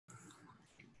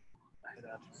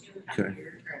Okay.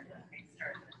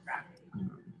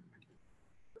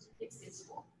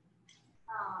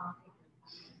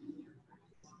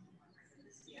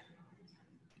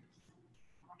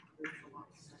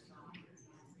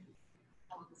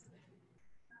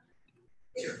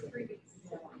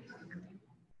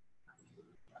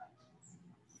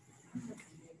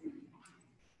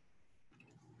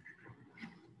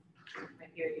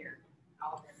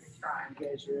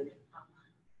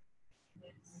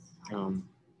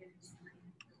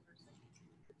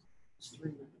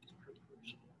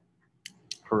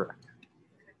 Correct.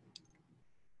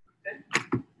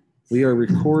 We are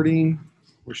recording.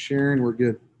 We're sharing. We're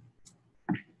good.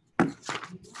 I'd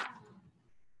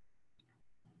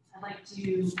like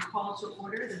to call to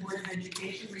order the Board of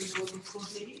Education Greeneview Local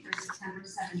Schools meeting for September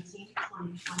 17,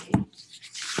 2020.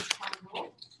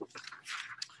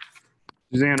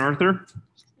 Suzanne Arthur.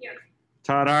 Here.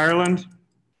 Todd Ireland.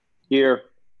 Here.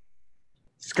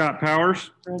 Scott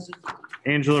Powers. Present.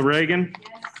 Angela Reagan.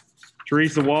 Yes.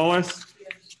 Teresa Wallace.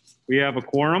 Yes. We have a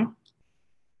quorum.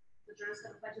 The jurors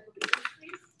have a pledge of allegiance,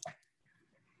 please.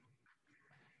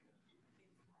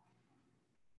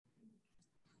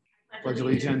 Pledge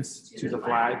allegiance to the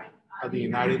flag of the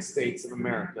United States of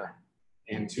America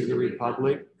and to the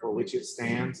republic for which it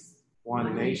stands,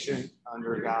 one nation,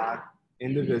 under God,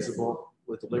 indivisible,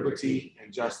 with liberty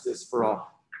and justice for all.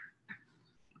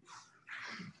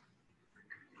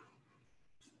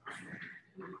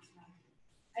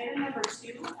 Item number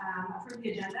 2, approve the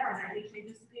agenda. Are there any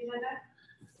changes to the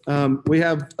agenda? We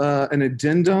have an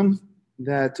addendum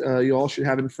that you all should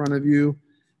have in front of you.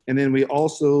 And then we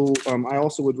also, I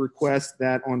also would request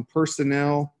that on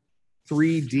personnel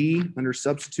 3D under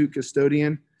substitute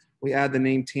custodian, we add the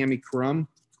name Tammy Crum.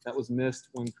 That was missed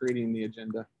when creating the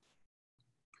agenda.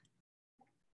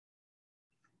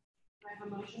 Do I have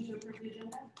a motion to approve the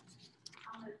agenda?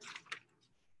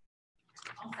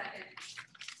 I'll second.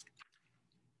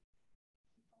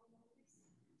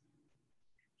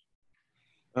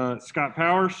 Scott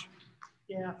Powers.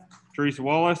 Yeah. Teresa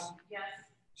Wallace. Yes.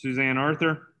 Suzanne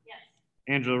Arthur. Yes.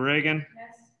 Angela Reagan.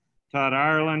 Yes. Todd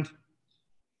Ireland.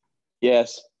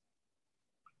 Yes.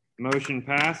 Motion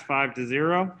passed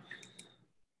 5-0.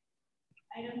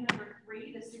 Item number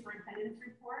 3, the superintendent's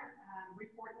report.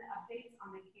 Report and updates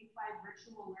on the K-5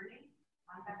 virtual learning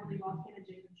on Beverly Walton and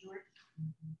Jacob George.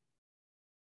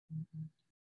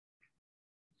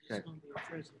 Okay.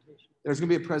 There's going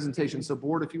to be a presentation. So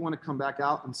board, if you want to come back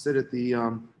out and sit at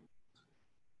the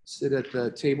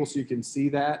table so you can see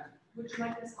that. Would you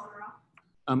like this on or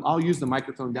off? I'll use the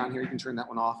microphone down here. You can turn that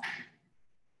one off.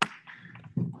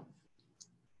 I'm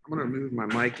going to remove my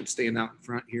mic and stand out in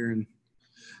front here. And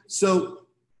so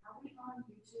Are we on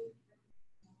YouTube?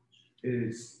 it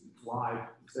is live.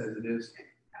 It says it is.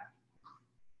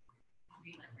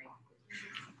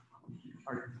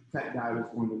 Our tech guy was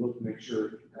going to look to make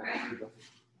sure.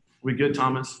 We good,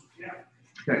 Thomas? Yeah.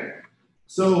 Okay.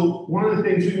 So one of the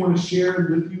things we want to share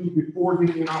with you before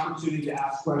giving you an opportunity to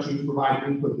ask questions, provide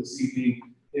input this evening,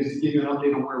 is to give you an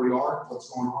update on where we are, what's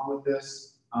going on with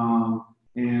this,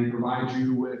 and provide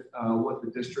you with what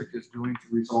the district is doing to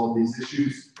resolve these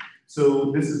issues.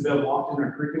 So this is Bill Lofton,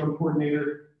 our curriculum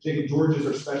coordinator. Jacob George is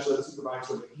our special ed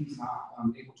supervisor, but he's not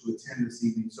able to attend this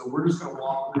evening. So we're just going to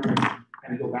walk through and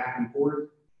kind of go back and forth.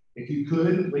 If you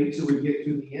could, wait till we get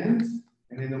to the end,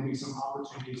 and then there'll be some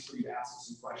opportunities for you to ask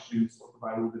some questions or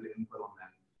provide a little bit of input on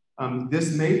that.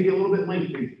 This may be a little bit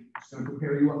lengthy. I'm just going to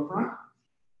prepare you up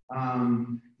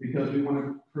front because we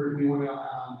want to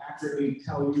accurately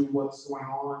tell you what's going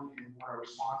on and what our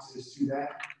response is to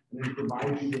that, and then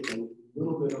provide you with a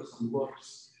little bit of some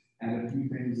looks at a few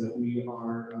things that we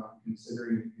are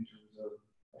considering in terms of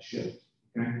a shift.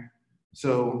 Okay,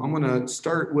 so I'm going to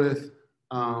start with.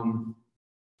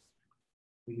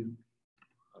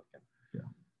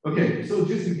 Okay, so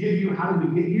just to give you how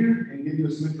did we get here and give you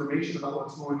some information about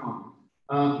what's going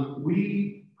on.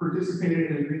 We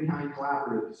participated in a Green County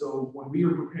Collaborative. So when we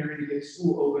were preparing to get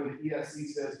school open, the ESC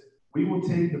says, we will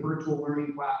take the virtual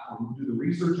learning platform, we'll do the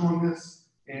research on this,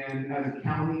 and as a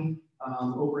county,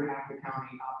 over half the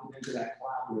county opted into that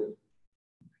collaborative.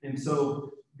 And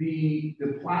so the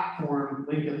platform,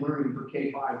 Lincoln Learning for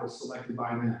K-5 was selected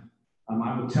by them.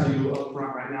 I will tell you up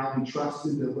front right now, we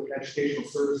trusted the Educational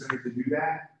Service Center to do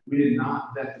that. We did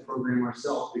not vet the program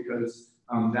ourselves because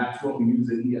that's what we use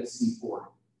the ESC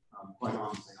for, quite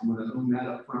honestly. I'm going to own that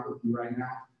up front with you right now.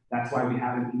 That's why we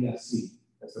have an ESC.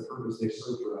 That's the purpose they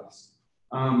serve for us.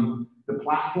 The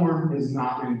platform has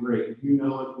not been great. You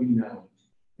know it, we know it.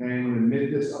 And I'm going to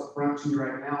admit this up front to you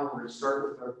right now. We're going to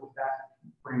start with that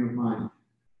frame of mind.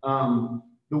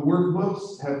 The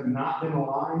workbooks have not been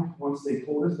aligned. Once they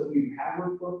told us that we have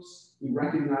workbooks, we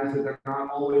recognize that they're not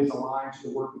always aligned to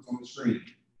the work that's on the screen.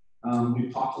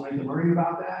 We've talked to Lincoln Learning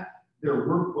about that. There are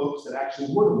workbooks that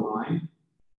actually would align,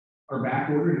 are back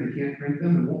ordered, and they can't print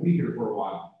them and won't be here for a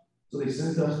while. So they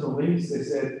sent us the links. They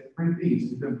said, print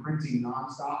these. We've been printing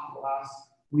nonstop for the last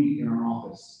week in our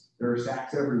office. There are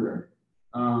stacks everywhere.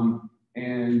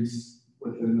 And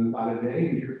within about a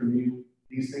day, we hear from you,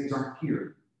 these things aren't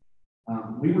here.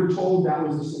 We were told that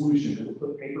was the solution. It would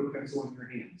put paper, pencil in your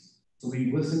hands. So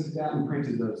we listened to that and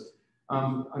printed those.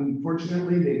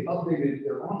 Unfortunately, they updated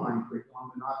their online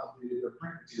curriculum and not updated their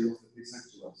print materials that they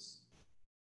sent to us.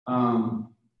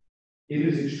 It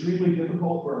is extremely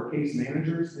difficult for our case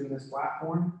managers in this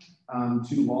platform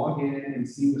to log in and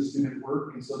see the student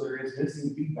work, and so there is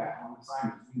missing feedback on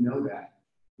assignments. We know that.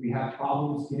 We have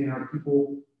problems getting our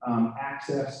people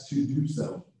access to do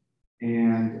so.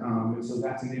 And so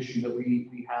that's an issue that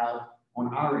we have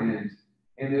on our end.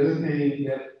 And the other thing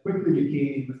that quickly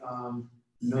became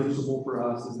noticeable for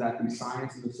us is that the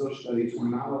science and the social studies were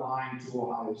not aligned to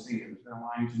Ohio standards. They're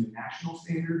aligned to the national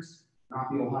standards,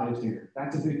 not the Ohio standard.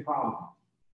 That's a big problem.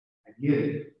 I get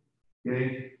it.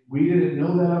 Okay, we didn't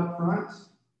know that up front.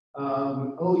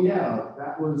 Oh yeah,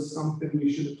 that was something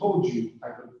we should have told you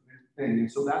type of thing.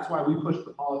 And so that's why we pushed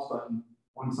the pause button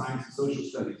on science and social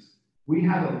studies. We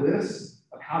have a list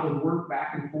of how to work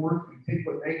back and forth and take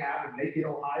what they have and make it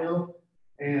Ohio.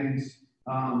 And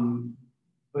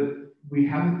but we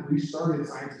haven't restarted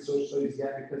science and social studies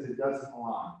yet because it doesn't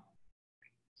align.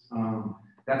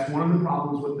 That's one of the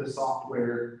problems with the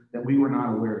software that we were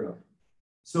not aware of.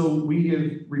 So we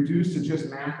have reduced to just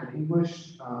math and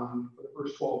English for the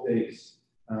first 12 days.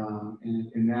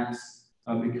 And that's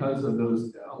because of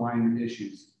those alignment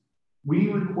issues.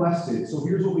 We requested, so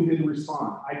here's what we did to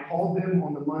respond. I called them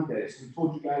on the Monday. So we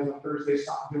told you guys on Thursday,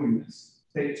 stop doing this.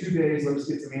 Take 2 days, let's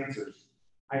get some answers.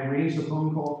 I arranged a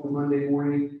phone call for the Monday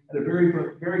morning, had a very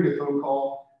good phone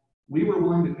call. We were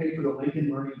willing to pay for the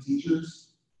Lincoln Learning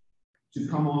teachers to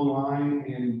come online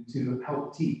and to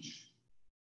help teach.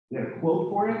 They had a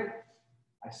quote for it.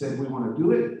 I said, we want to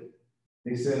do it.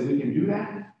 They said, we can do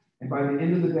that. And by the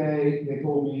end of the day, they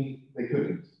told me they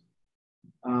couldn't.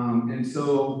 And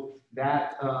so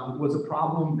that was a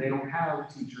problem. They don't have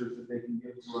teachers that they can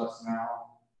give to us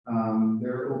now.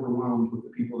 They're overwhelmed with the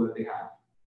people that they have.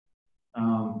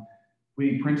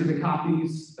 We printed the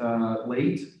copies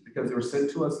late because they were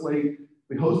sent to us late.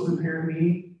 We hosted a parent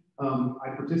meeting. I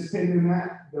participated in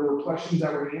that. There were questions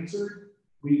that were answered.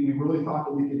 We really thought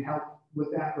that we could help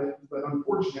with that, but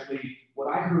unfortunately, what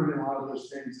I heard in a lot of those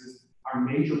things is our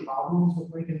major problems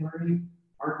with Lincoln Learning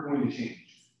aren't going to change.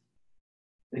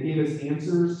 They gave us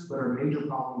answers, but our major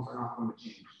problems are not going to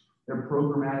change. They're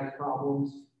programmatic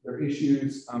problems, they're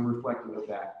issues reflective of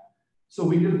that. So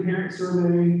we did a parent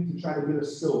survey to try to get a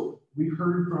scope. We've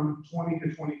heard from 20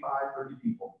 to 25, 30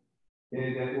 people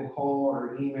that will call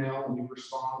or email, and we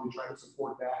respond, we try to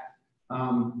support that.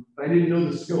 But I didn't know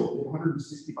the scope. We have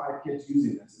 165 kids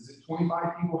using this. Is it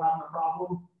 25 people having a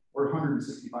problem or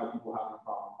 165 people having a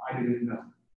problem? I didn't know.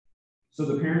 So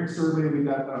the parent survey, we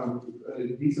got a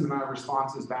decent amount of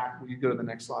responses back. We can go to the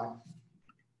next slide.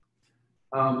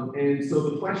 And so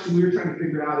the question we were trying to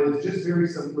figure out is just very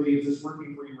simply, is this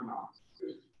working for you or not?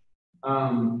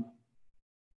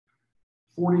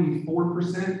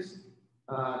 44%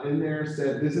 in there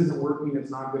said this isn't working,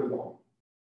 it's not good at all.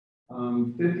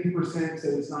 50%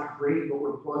 said it's not great, but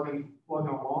we're plugging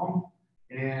along.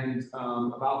 And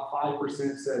about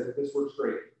 5% said this works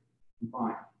great, I'm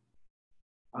fine.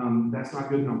 That's not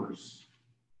good numbers.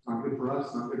 It's not good for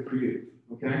us, not good for you,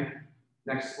 okay?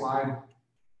 Next slide.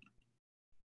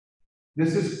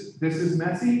 This is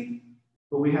messy,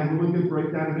 but we have a really good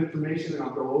breakdown of information, and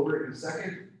I'll go over it in a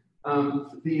second.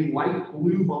 The light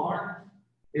blue bar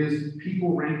is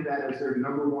people rank that as their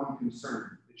 #1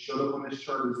 concern. It showed up on this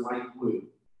chart as light blue.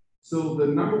 So the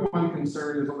 #1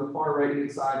 concern is on the far right hand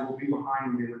side, will be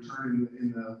behind when they return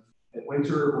at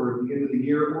winter or at the end of the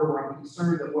year, or I'm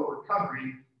concerned that what we're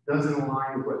covering doesn't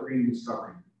align with what Greeneview is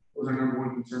covering. Those are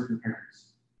 #1 concern from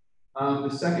parents. The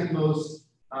second most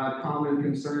common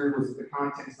concern was that the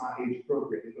content's not age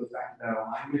appropriate. It goes back to that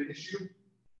alignment issue.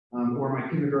 Or my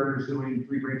kindergartner's doing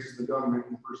 3 branches of the government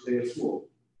in the first day of school.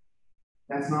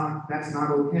 That's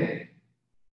not okay.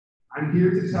 I'm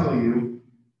here to tell you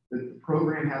that the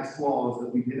program has flaws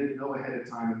that we didn't know ahead of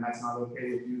time, and that's not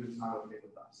okay with you, that's not okay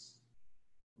with us.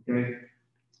 Okay?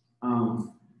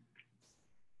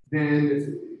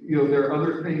 Then, you know, there are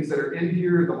other things that are in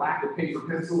here, the lack of paper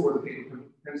pencil, or the paper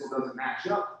pencil doesn't match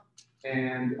up,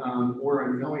 and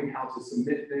or knowing how to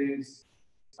submit things.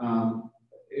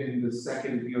 in the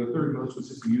second, the third most was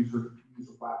just the user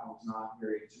platform. It's not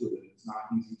very intuitive. It's not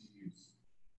easy to use.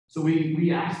 So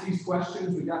we asked these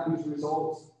questions. We got these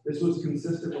results. This was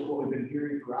consistent with what we've been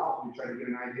hearing throughout. We tried to get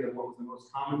an idea of what was the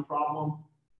most common problem.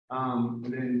 And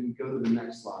then go to the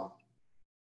next slide.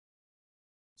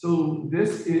 So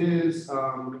this is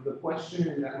the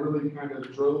question that really kind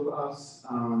of drove us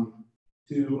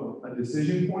to a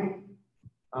decision point.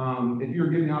 If you're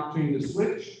given the opportunity to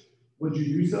switch, would you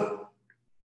do so?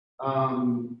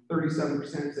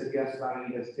 37% said yes without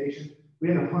any hesitation. We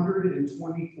had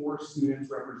 124 students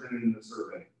represented in the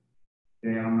survey.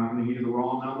 Okay, I'm not going to give you the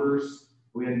raw numbers.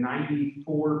 We had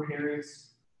 94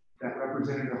 parents that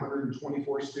represented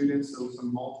 124 students, so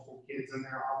some multiple kids in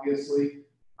there, obviously.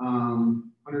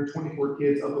 124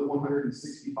 kids of the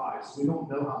 165. So we don't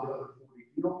know how the other 40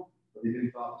 feel, but they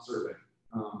didn't fill out the survey.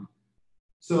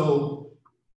 So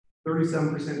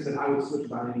 37% said I would switch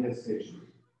without any hesitation.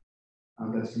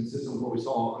 That's consistent with what we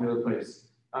saw in the other place.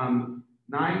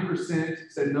 9%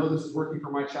 said no, this is working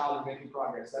for my child and making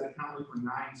progress. That accounted for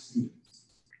 9 students.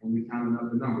 When we counted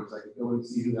up the numbers, I could go and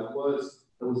see who that was.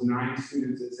 There was 9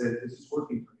 students that said this is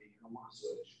working for me. I don't want to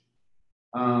switch.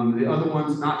 The other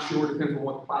ones, not sure, depends on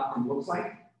what the platform looks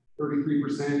like.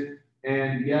 33%,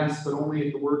 and yes, but only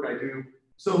if the work I do.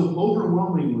 So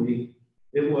overwhelmingly,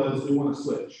 it was we want to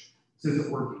switch. This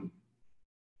isn't working.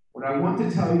 What I want to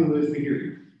tell you is we hear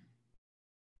you.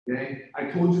 Okay, I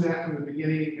told you that from the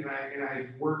beginning, and I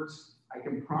worked. I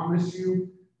can promise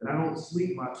you that I don't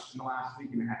sleep much in the last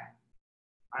week and a half.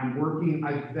 I'm working.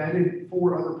 I've vetted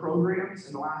 4 other programs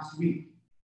in the last week.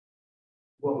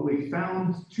 What we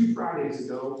found 2 Fridays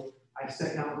ago, I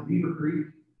sat down with Beaver Creek,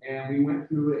 and we went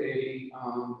through a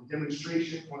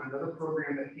demonstration on another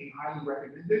program that came highly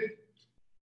recommended.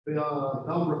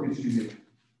 Bellbrook is using it.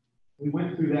 We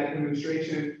went through that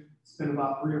demonstration, spent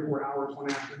about 3 or 4 hours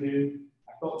one afternoon.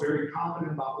 I felt very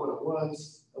confident about what it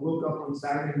was. I woke up on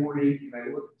Saturday morning and I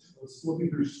was flipping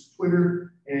through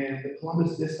Twitter, and the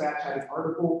Columbus Dispatch had an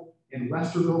article in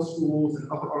Westerville schools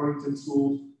and Upper Arlington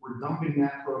schools were dumping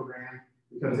that program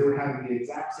because they were having the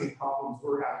exact same problems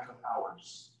we're having with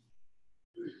ours.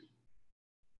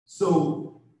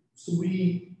 So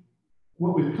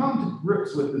what we've come to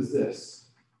grips with is this.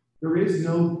 There is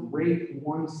no great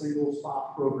one single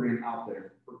spot program out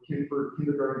there for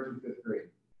kindergarten through 5th grade.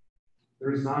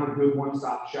 There is not a good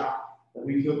one-stop shop that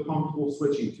we feel comfortable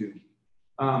switching to.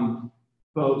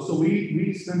 So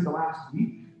we spent the last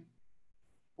week,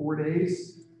 4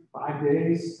 days, 5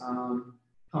 days,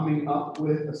 coming up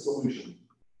with a solution.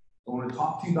 I want to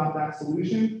talk to you about that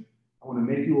solution. I want to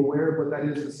make you aware of what that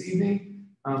is this evening.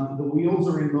 The wheels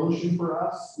are in motion for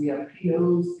us. We have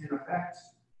POs in effect,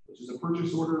 which is a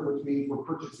purchase order, which means we're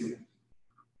purchasing it.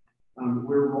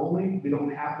 We're rolling. We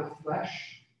don't have the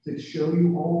flesh to show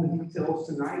you all the details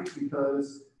tonight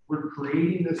because we're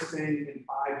creating this thing in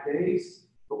 5 days,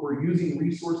 but we're using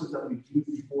resources that we've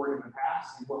used before in the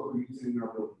past and what we're using in our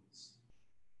buildings.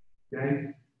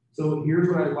 Okay, so here's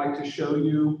what I'd like to show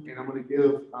you, and I'm going to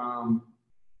give, I'm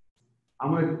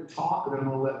going to talk, and then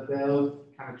I'm going to let Bev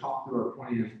kind of talk through our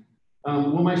plan.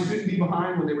 Will my student be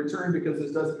behind when they return because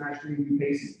this doesn't match Greeneview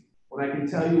pacing? What I can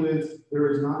tell you is there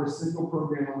is not a single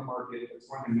program on the market that's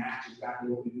going to match exactly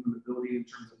what we do in the building in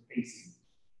terms of pacing.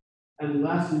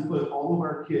 Unless we put all of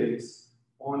our kids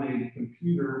on a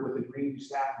computer with a Greeneview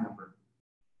staff member,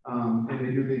 and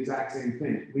they do the exact same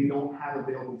thing. We don't have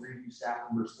available Greeneview staff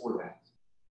members for that.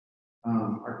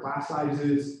 Our class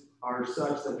sizes are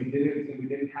such that we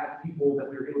didn't have people that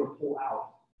we were able to pull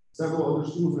out. Several other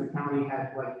schools in the county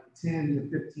had like 10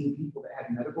 to 15 people that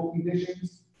had medical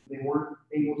conditions. They weren't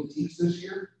able to teach this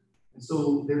year. And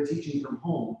so they're teaching from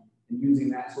home and using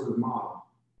that sort of model.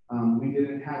 We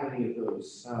didn't have any of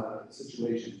those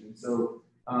situations. And so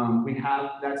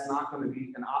that's not going to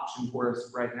be an option for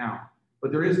us right now.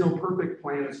 But there is no perfect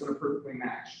plan that's going to perfectly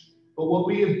match. But what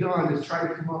we have done is try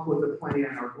to come up with a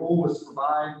plan. Our goal was to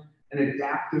provide an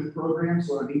adaptive program.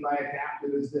 So what I mean by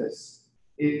adaptive is this.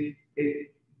 It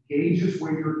gauges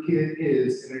where your kid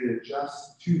is and it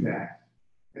adjusts to that.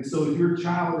 And so if your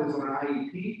child is on an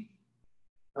IEP,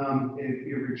 if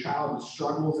your child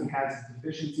struggles and has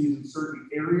deficiencies in certain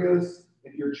areas,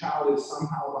 if your child is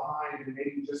somehow behind in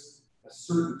maybe just a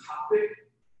certain topic,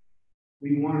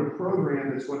 we want a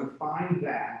program that's going to find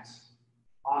that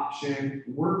option,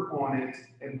 work on it,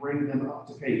 and bring them up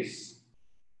to pace.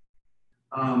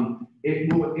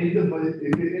 It will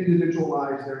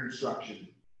individualize their instruction.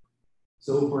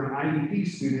 So for an IEP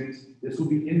student, this will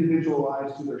be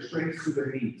individualized to their strengths, to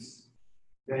their needs.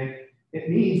 Okay? It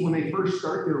means when they first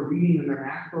start their reading and their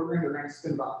math program, they're going to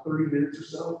spend about 30 minutes or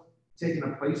so taking a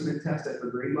placement test at their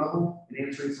grade level and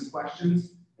answering some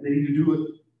questions. and they need to do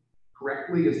it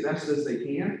correctly as best as they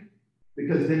can,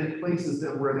 because then it places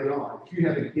them where they are. If you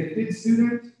have a gifted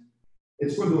student,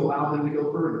 it's going to allow them to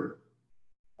go further.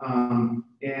 And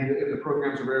the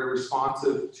programs are very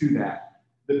responsive to that.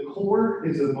 The core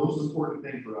is the most important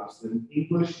thing for us, the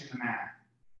English and the math.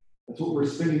 That's what we're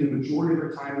spending the majority of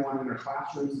our time on in our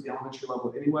classrooms at the elementary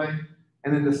level anyway.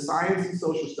 And then the science and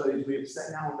social studies, we have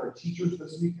sat down with our teachers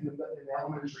this week in the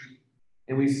elementary,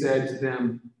 and we said to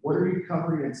them, what are you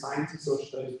covering in science and social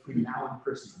studies between now and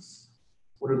Christmas?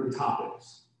 What are the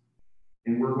topics?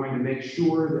 And we're going to make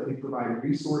sure that we provide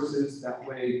resources. That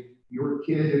way, your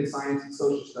kid in science and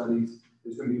social studies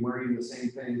is going to be learning the same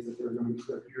things that their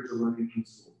peers are learning in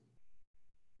school.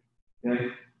 Okay?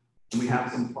 And we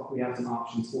have some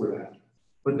options for that.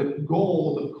 But the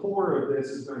goal, the core of this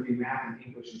is going to be math and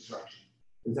English instruction,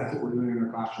 because that's what we're doing in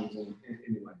our classrooms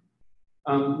anyway.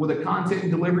 Well, the content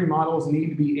and delivery models need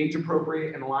to be age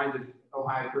appropriate and aligned to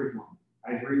Ohio curriculum.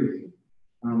 I agree with you.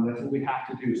 That's what we have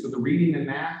to do. So the reading and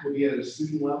math will be at a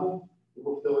student level. It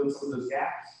will fill in some of those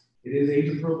gaps. It is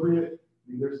age appropriate.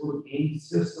 I mean, there's little game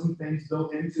system things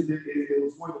built into it. It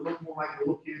was going to look more like a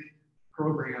little kid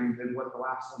program than what the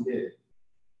last one did.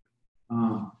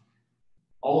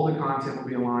 All the content will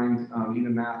be aligned,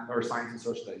 even math or science and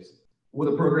social studies. Will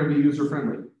the program be user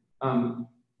friendly?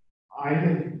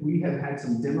 We have had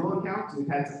some demo accounts. We've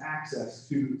had some access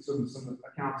to some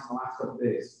accounts in the last couple of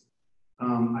days.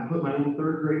 I put my little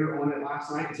third grader on it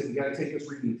last night and said, you got to take this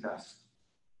reading test.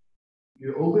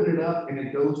 You open it up and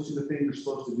it goes to the thing you're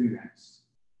supposed to do next.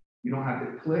 You don't have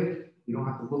to click. You don't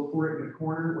have to look for it in the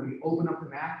corner. When you open up the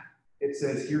map, it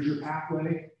says, here's your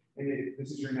pathway, and this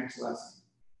is your next lesson.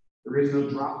 There is no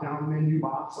drop-down menu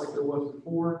box like there was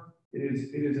before. It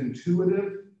is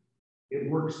intuitive. It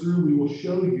works through. We will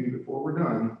show you before we're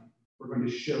done. We're going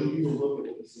to show you a look at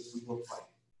what the system looks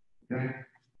like. Okay.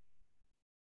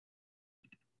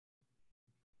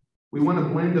 We want to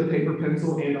blend the paper,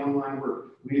 pencil, and online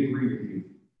work. We agree with you.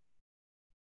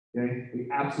 Okay? We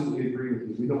absolutely agree with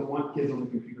you. We don't want kids on the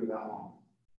computer that long.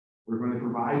 We're going to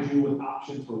provide you with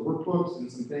options for workbooks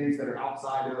and some things that are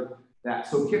outside of that.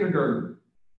 So kindergarten,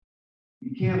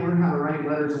 you can't learn how to write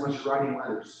letters unless you're writing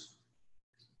letters.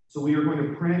 So we are going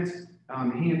to print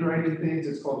handwriting things.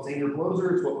 It's called Zaner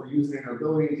Bloser. It's what we're using in our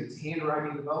buildings. It's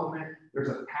handwriting development. There's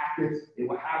a packet. It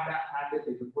will have that packet.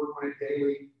 They can work on it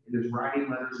daily. It is writing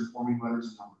letters and forming letters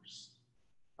and numbers.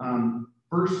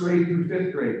 First grade through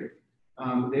fifth grade,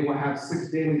 they will have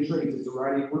 6 daily traits. It's a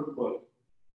writing workbook.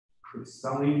 It's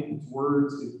spelling, it's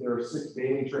words. There are 6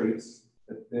 daily traits.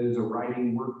 That is a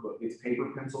writing workbook. It's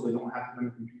paper, pencil. They don't have to run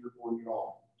a computer for you at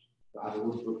all. So I have a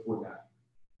workbook for that.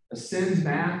 Ascend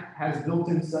Math has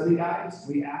built-in study guides.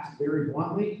 We ask very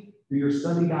bluntly, do your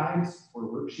study guides or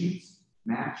worksheets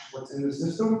match what's in the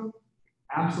system?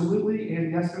 Absolutely.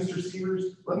 And yes, Mr.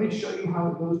 Severs, let me show you how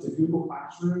it goes to Google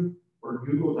Classroom or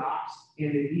Google Docs,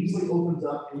 and it easily opens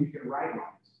up and you can write on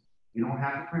it. You don't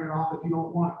have to print it off if you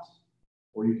don't want,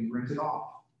 or you can print it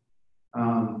off.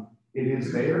 It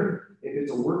is there. If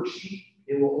it's a worksheet,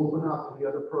 it will open up in the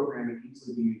other program and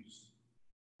easily be used.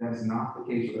 That's not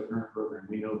the case with our current program.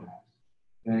 We know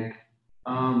that. Okay.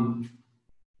 And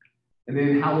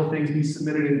then how will things be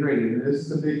submitted and graded? And this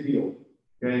is a big deal.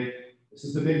 Okay. This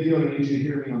is a big deal, and I need you to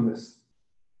hear me on this.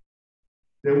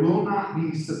 There will not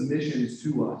be submissions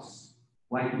to us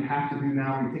like you have to do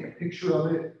now. You take a picture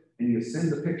of it and you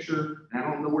send the picture, and I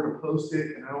don't know where to post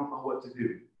it, and I don't know what to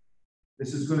do.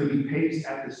 This is going to be paced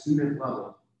at the student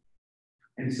level.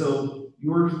 And so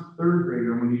your third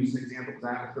grader, I'm going to use an example because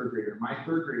I have a third grader. My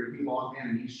third grader, he logged in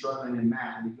and he's struggling in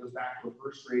math, and he goes back to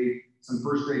some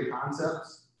first grade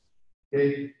concepts.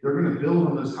 Okay, they're going to build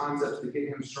on those concepts to get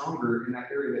him stronger in that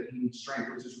area that he needs strength,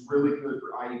 which is really good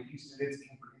for IEP students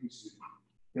and for any student.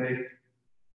 Okay,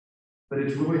 but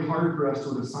it's really hard for us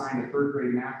to assign a third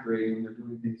grade math grade when they're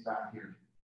doing things back here.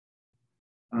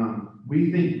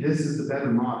 We think this is the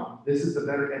better model. This is the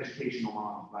better educational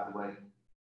model, by the way.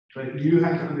 But you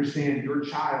have to understand your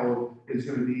child is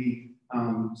going to be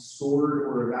scored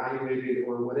or evaluated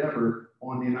or whatever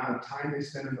on the amount of time they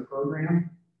spend in the program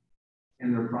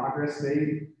and their progress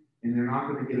made, and they're not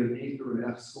going to get an 8 or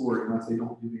an F score unless they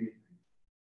don't do anything.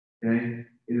 Okay?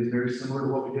 It is very similar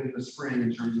to what we did in the spring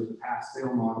in terms of the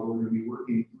pass-fail model. We're going to be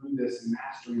working through this and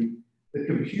mastering. The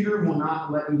computer will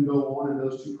not let you go on in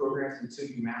those 2 programs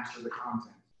until you master the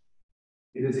content.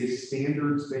 It is a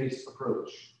standards-based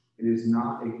approach. It is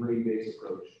not a grade-based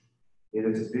approach. It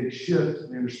is a big shift,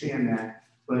 we understand that,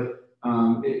 but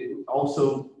it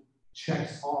also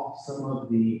checks off some of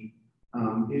the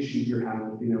issues you're having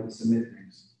with being able to submit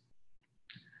things.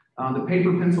 The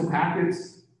paper pencil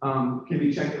packets, can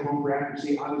be checked at home for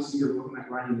accuracy. Obviously, you're looking at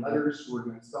writing letters, we're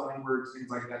looking at spelling words, things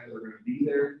like that that are going to be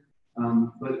there.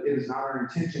 But it is not our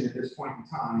intention at this point in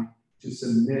time to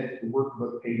submit the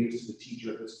workbook pages to the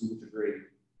teacher at the school to grade.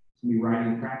 It's going to be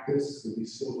writing practice, it's going to be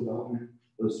skill development,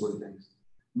 those sort of things.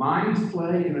 Mind,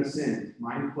 play, and ascend.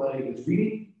 Mind, play is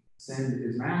reading, ascend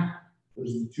is math.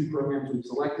 Those are the two programs we've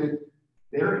selected.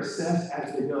 They're assessed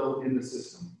as they go in the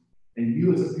system. And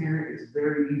you as a parent, it's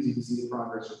very easy to see the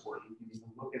progress report. You can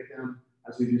even look at them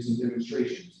as we do some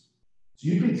demonstrations. So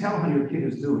you can tell how your kid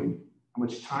is doing. How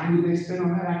much time do they spend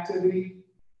on that activity?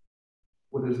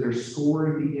 What is their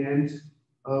score at the end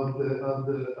of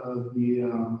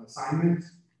the assignment?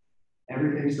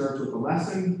 Everything starts with a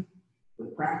lesson,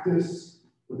 with practice,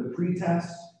 with a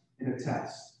pretest, and a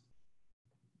test.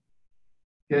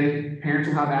 Okay, parents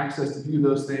will have access to view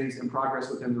those things and progress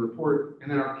within the report. And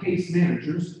then our case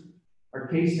managers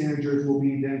will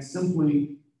be then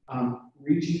simply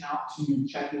reaching out to you,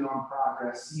 checking on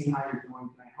progress, seeing how you're doing.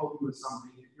 Can I help you with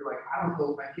something? If you're like, I don't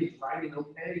know if my kid's writing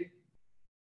okay,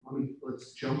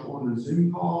 let's jump on the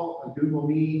Zoom call, a Google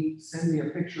Meet, send me a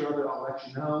picture of it, I'll let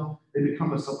you know. They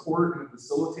become a support and a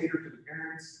facilitator to the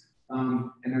parents,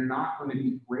 and they're not going to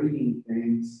be grading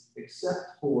things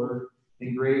except for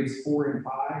in grades 4 and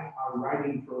 5, our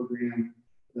writing program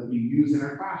that we use in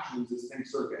our classrooms, this Think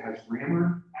Circuit has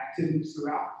grammar activities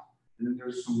throughout, and then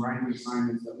there's some writing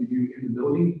assignments that we do in the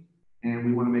building, and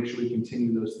we want to make sure we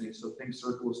continue those things. So Think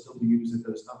Circle will still be used at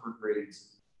those upper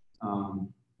grades.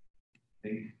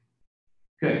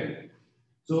 Okay,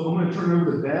 so I'm going to turn it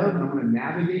over to Bev, and I'm going to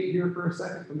navigate here for a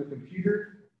second from the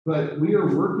computer, but we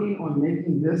are working on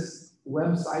making this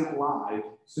website live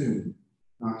soon.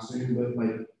 Not soon, but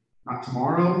like not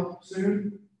tomorrow,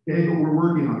 soon. Okay, but we're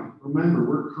working on it. Remember,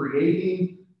 we're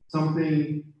creating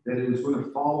something that is going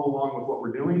to follow along with what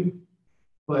we're doing,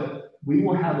 but we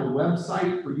will have a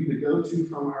website for you to go to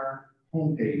from our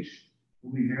homepage. It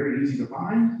will be very easy to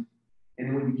find. And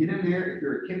then when you get in there, if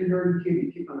you're a kindergarten kid,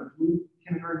 you click on the blue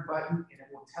kindergarten button, and it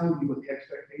will tell you what the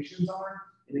expectations are,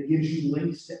 and it gives you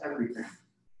links to everything.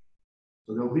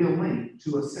 So there'll be a link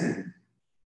to Ascend.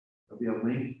 There'll be a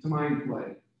link to Mind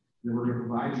Play. Then we're going to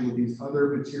provide you with these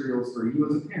other materials for you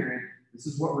as a parent. This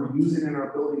is what we're using in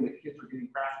our building that kids are getting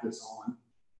practice on.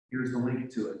 Here's the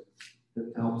link to it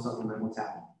to help supplement what's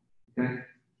happening. Okay?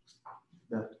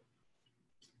 Yeah.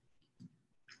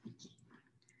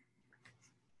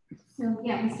 So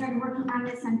yeah, we started working on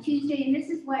this on Tuesday, and this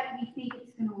is what we think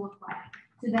it's going to look like.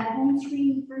 So that home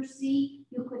screen you first see,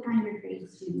 you'll click on your grade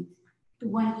students. The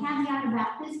one caveat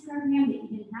about this program that you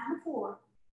didn't have before,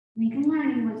 Lincoln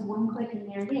Learning was one click and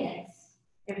there it is.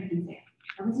 Everything's there.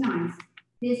 That was nice.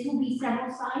 This will be several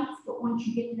sites, but once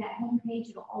you get to that home page,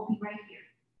 it'll all be right here.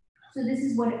 So this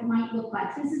is what it might look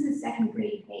like. This is a second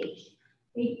grade page.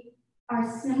 They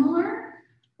are similar,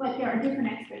 but there are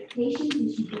different expectations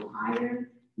as you go higher.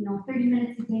 You know, 30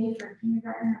 minutes a day for a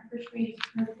kindergarten or first grade is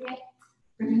appropriate.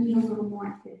 For them, you need a little more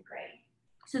in 5th grade.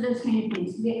 So those kind of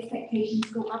things. The expectations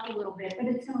go up a little bit, but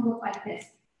it's going to look like this.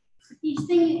 Each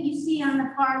thing that you see on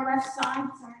the far left side,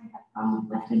 sorry, I have problems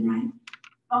left and right.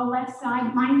 Far left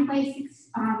side, Mind Play,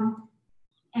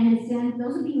 and Ascend,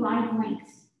 those will be live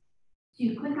links. So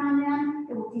you click on them,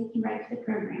 it will take you right to the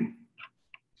program.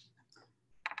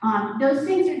 Those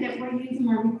things that we're using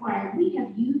are required. We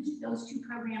have used those 2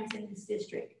 programs in this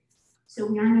district. So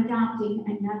we aren't adopting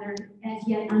another as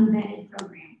yet unvetted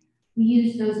program. We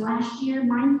used those last year.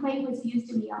 Mind Play was used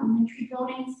in the elementary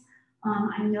buildings.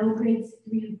 I know grades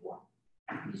 3 and 4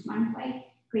 used Mind Play.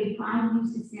 Grade 5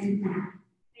 used Ascend Math.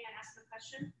 May I ask a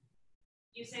question?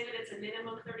 You say that it's a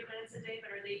minimum of 30 minutes a day,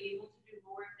 but are they able to do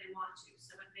more if they want to?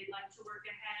 So if they'd like to work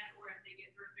ahead, or if they get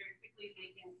through it very quickly,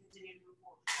 they can continue to move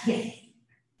forward. Yes.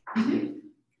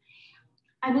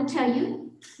 I will tell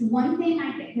you, one thing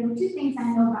there were 2 things I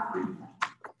know about Mind Play.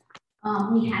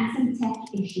 We had some tech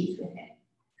issues with it.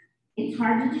 It's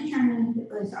hard to determine if it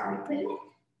was our equipment,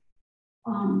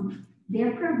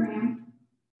 their program,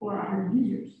 or our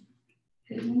users.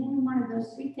 Could have been one of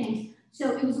those 3 things.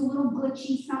 So it was a little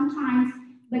glitchy sometimes,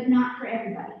 but not for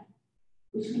everybody.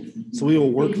 Which makes me So we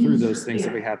will work through those things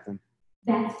if we have them.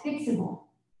 That's fixable.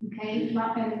 Okay, a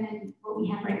lot better than what we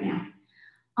have right now.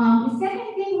 The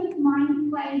second thing with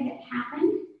Mind Play that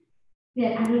happened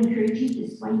that I would encourage you,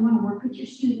 this is why you want to work with your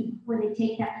student before they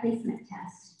take that placement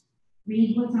test.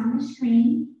 Read what's on the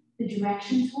screen. The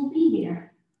directions will be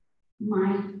there.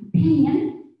 My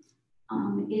opinion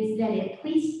is that it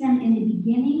placed them in the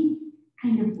beginning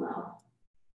kind of low.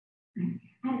 I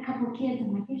had a couple of kids,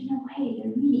 I'm like, there's no way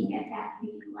they're reading at that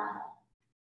reading level.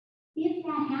 If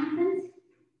that happens,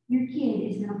 your kid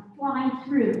is going to fly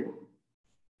through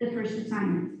the first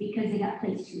assignments because they got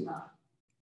placed too low.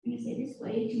 I'm gonna say this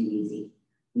way, too easy.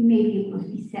 We may be able to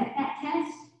reset that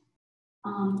test,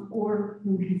 or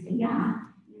we can say, yeah,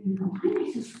 you know,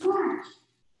 I'm so smart.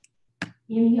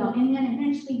 And then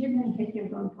eventually you're gonna hit their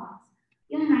roadblocks.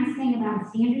 The other nice thing about a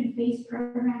standards-based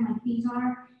program like these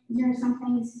are, is there are some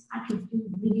things I could do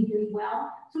really, really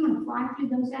well. So I'm gonna fly through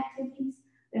those activities.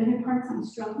 The other parts I'm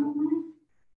struggling with,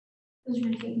 those are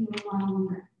gonna take me a little while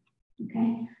longer,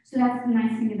 okay? So that's the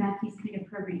nice thing about these kind of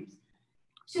programs.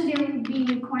 So there would be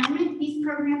requirements. These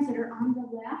programs that are on the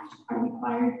left are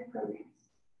required programs.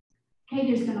 Okay,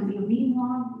 there's gonna be a reading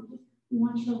log. We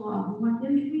want you to log. We want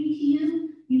them to read to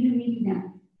you, you to read to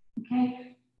them,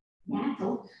 okay? That's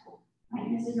old school, right,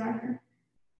 Mrs. Arthur?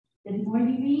 The more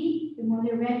you read, the more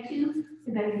they're read to,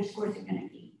 the better your scores are gonna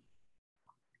be.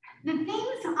 The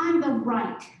things on the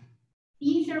right,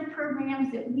 these are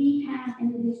programs that we have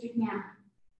in the district now.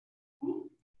 Okay?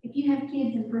 If you have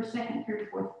kids in first, second, third,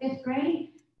 fourth, fifth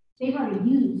grade, they've already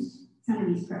used some of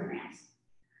these programs.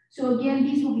 So again,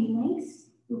 these will be links.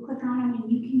 You'll click on them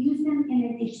and you can use them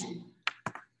in addition.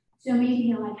 So maybe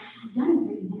you're like, I've done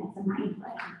 30 minutes of mind play.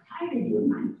 I'm tired of doing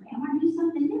mind play. I want to do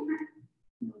something different.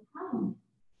 No problem.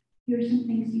 Here are some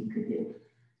things you could do.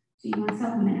 So you want to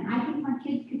supplement it. I think my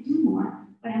kids could do more,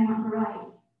 but I want variety.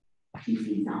 Choose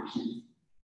these options.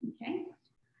 Okay.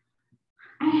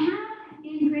 I have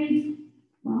in grades,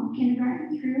 well,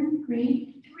 kindergarten through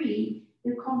grade 3,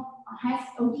 they're called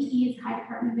ODE is High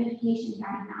Department of Education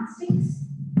Diagnostics.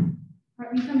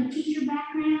 Partly from a teacher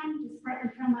background, just partly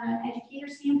from an educator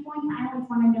standpoint, I always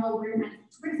want to know where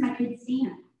does my kids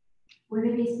stand? Where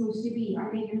are they supposed to be?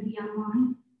 Are they going to be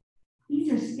online?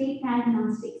 These are state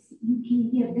diagnostics you can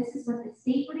give. This is what the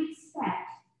state would expect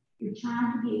your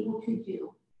child to be able to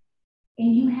do.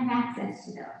 And you have access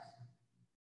to those.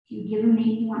 You give them, maybe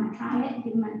you want to try it,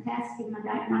 give them a test, give them a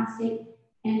diagnostic,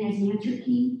 and there's an answer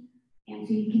key. And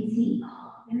so you can see,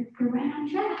 oh, they're right on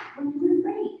track, we're doing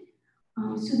great.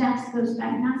 So that's, those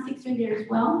diagnostics are there as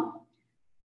well.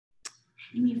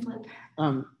 Give me a flip.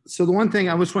 So the one thing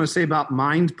I just want to say about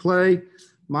mind play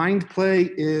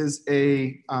is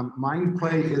a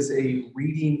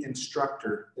reading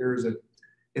instructor.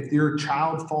 If your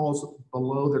child falls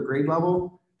below their grade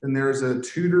level, then there's a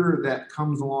tutor that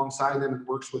comes alongside them and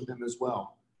works with them as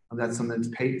well. That's something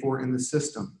that's paid for in the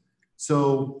system.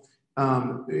 So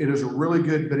it is a really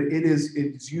good, but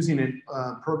it's using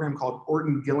a program called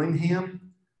Orton Gillingham.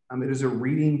 It is a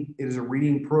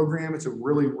reading program. It's a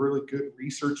really, really good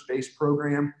research-based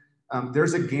program.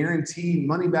 There's a guarantee,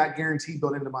 money back guarantee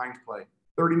built into Mind Play.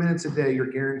 30 minutes a day,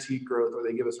 you're guaranteed growth, or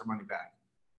they give us our money back.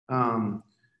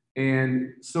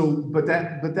 And so, but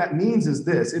that means is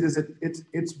this: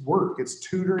 it's work, it's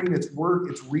tutoring, it's work,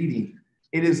 it's reading.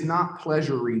 It is not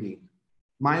pleasure reading.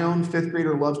 My own 5th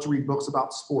grader loves to read books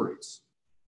about sports.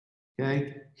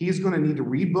 Okay, he's going to need to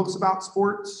read books about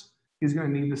sports. He's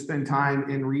going to need to spend time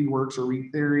in ReadWorks or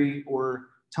Read Theory or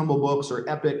Tumble Books or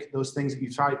Epic, those things that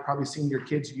you've probably seen your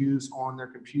kids use on their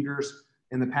computers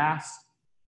in the past.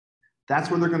 That's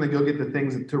where they're going to go get the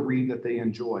things to read that they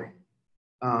enjoy.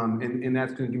 And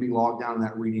that's going to be logged down in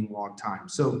that reading log time.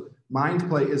 So Mind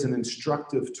Play is an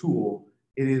instructive tool.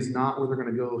 It is not where they're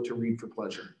going to go to read for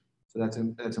pleasure. So that's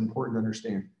important to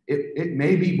understand. It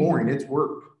may be boring. It's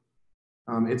work.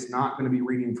 It's not going to be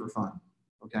reading for fun.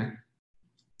 Okay.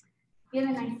 The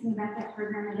other nice thing about that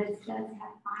program is it does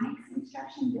have phonics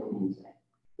instruction built into it,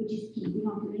 which is key. We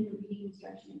don't do any reading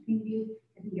instruction in Greeneview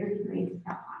at the early grades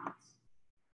without phonics.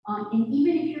 And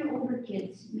even if you're older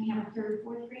kids, you may have a 3rd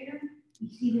or 4th grader, you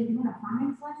see they're doing a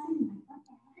phonics lesson, you're like, what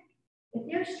the heck? If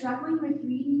they're struggling with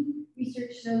reading,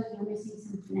 research shows they're missing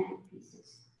some phonetic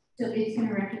pieces. So it's going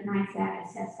to recognize that,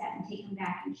 assess that, and take them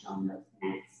back and show them those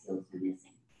phonetic skills they're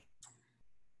missing.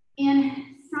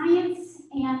 In science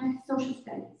and social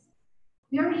studies,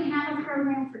 we already have a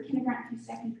program for kindergarten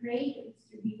through 2nd grade. It's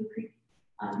through Beaver Creek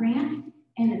grant,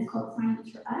 and it's called Science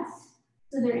for Us.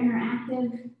 So they're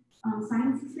interactive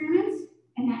science experiments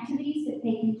and activities that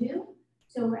they can do.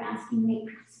 So we're asking they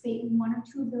participate in 1 or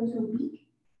 2 of those a week.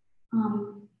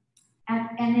 And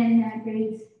then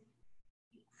grades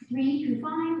 3 through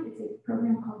 5, it's a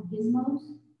program called Gizmos.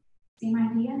 Same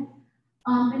idea.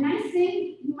 The nice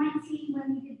thing you might see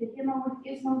when we did the demo with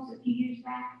Gizmos a few years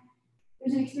back,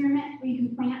 there's an experiment where you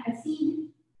can plant a seed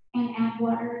and add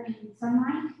water and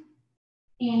sunlight,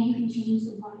 and you can change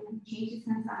the water and change the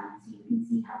sunlight, so you can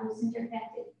see how those things are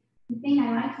affected. The thing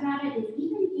I liked about it is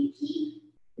even if you keep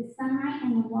the sunlight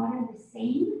and the water the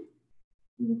same,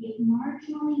 you will get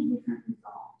marginally different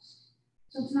results.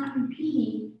 So it's not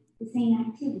repeating the same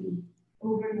activity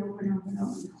over and over and over and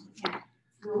over and over again.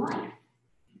 Real life.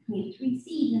 You plant 3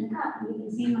 seeds in cup, maybe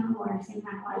the same amount of water, same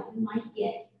amount of light, you might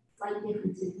get slight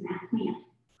differences in that plant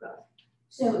growth.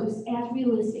 So it's as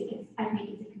realistic as I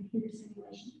think as a computer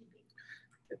simulation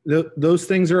could be. Those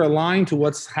things are aligned to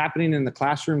what's happening in the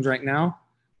classrooms right now.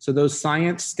 So those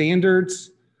science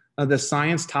standards, the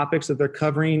science topics that they're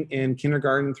covering in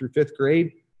kindergarten through 5th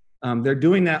grade, they're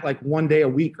doing that like 1 day a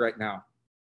week right now.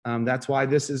 That's why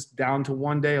this is down to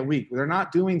 1 day a week. They're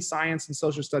not doing science and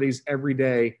social studies every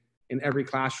day in every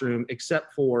classroom,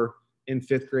 except for in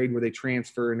 5th grade where they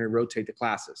transfer and they rotate the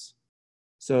classes.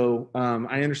 So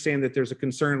I understand that there's a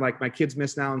concern, like my kids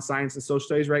miss now in science and social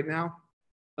studies right now.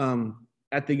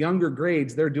 At the younger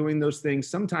grades, they're doing those things,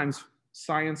 sometimes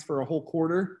science for a whole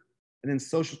quarter and then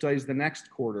social studies the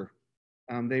next quarter.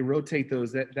 They rotate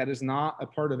those. That is not a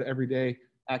part of everyday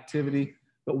activity,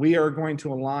 but we are going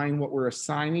to align what we're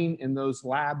assigning in those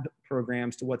lab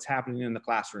programs to what's happening in the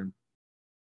classroom.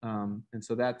 And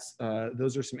so that's,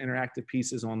 those are some interactive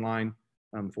pieces online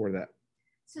for that.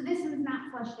 So this was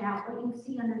not fleshed out, but you'll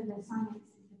see under the science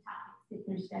is the topics that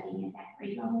they're studying at that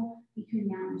grade level between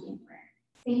now and January.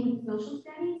 Same with social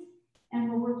studies,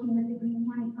 and we're working with the Green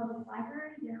County Public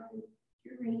Library. They'll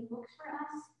curate books for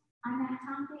us on that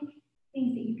topic,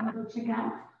 things that you can go check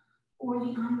out, or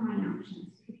the online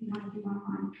options if you want to do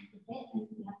online with it, and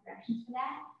we have directions for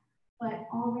that. But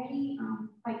already,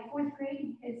 like 4th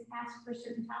grade has asked for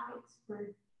certain topics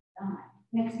for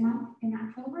next month in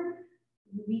October.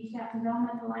 We reached out to them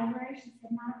at the library. She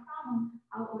said, not a problem.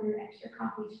 I'll order extra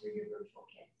copies for your virtual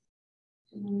kids.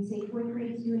 So when we say 4th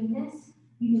grade is doing this,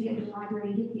 you can get to the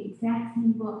library and get the exact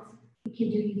same books the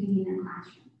kids are using in their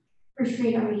classroom. 1st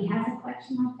grade already has a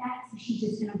collection like that, so she's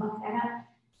just going to buff that up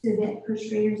so that 1st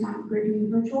graders on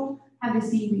doing virtual have the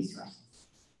same resources.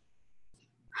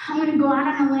 I'm going to go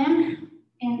out on a limb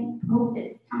and hope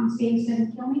that Tom Davis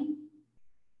doesn't kill me.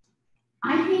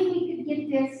 I think we could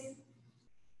get this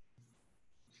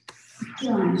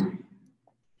done.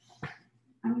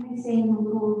 I'm going to say in a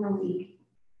little over a week.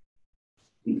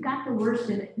 We've got the worst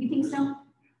of it. You think so?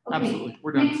 Okay. Absolutely.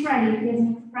 We're done. Next Friday,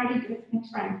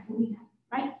 next Friday, we'll be done,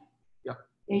 right? Yep.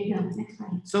 There you go, next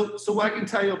Friday. So what I can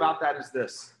tell you about that is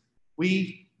this.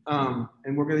 We, and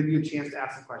we're going to give you a chance to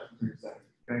ask some questions in a second,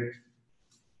 okay?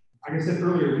 Like I said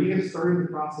earlier, we have started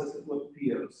the process of flip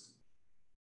POs.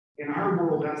 In our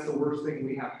world, that's the worst thing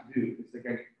we have to do, is to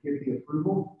get the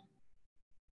approval.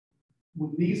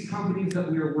 With these companies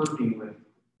that we are working with,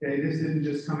 okay, this didn't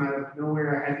just come out of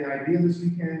nowhere. I had the idea this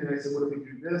weekend, and I said, what if we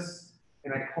do this?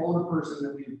 And I called a person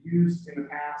that we've used in the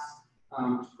past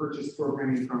to purchase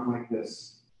programming from like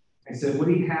this. I said, what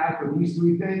do you have for these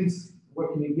 3 things?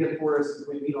 What can you get for us if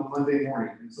we meet on Monday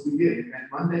morning? And so we did. And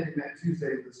that Monday and that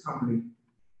Tuesday with this company,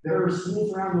 there are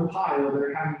schools around Ohio that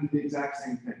are having the exact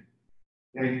same thing.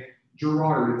 Okay,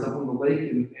 Girard, it's up on the lake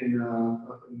in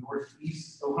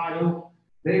northeast Ohio.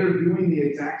 They are doing the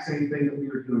exact same thing that we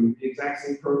were doing, the exact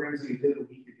same programs that we did a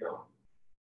week ago.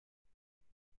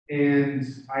 And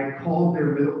I called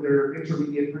their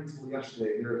intermediate principal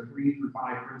yesterday. They're a 3 through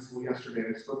 5 principal yesterday.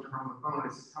 I spoke to her on the phone.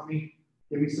 I said,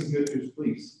 give me some good news,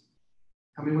 please.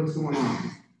 Tell me what's going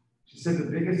on. She said the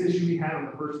biggest issue we had on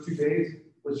the first 2 days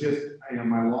was just,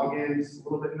 my login's a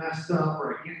little bit messed up,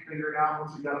 or I can't figure it out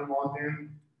once we got them logged in.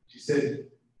 She said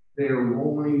they are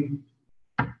rolling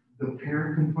the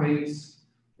parent complaints.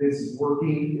 This is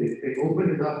working. They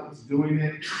opened it up. It's doing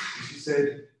it. She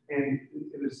said, and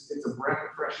it's a breath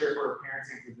of fresh air for our parents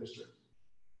and for the district.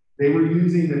 They were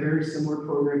using a very similar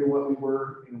program to what we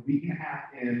were in a week and a half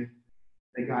in.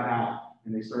 They got out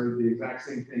and they started the exact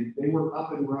same thing. They were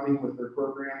up and running with their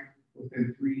program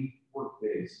within 3 work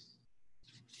days.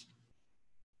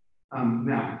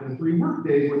 Now, the 3 work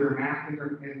days were their math and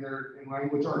their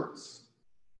language arts.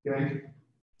 Okay?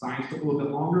 Science took a little bit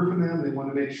longer for them. They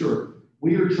wanted to make sure.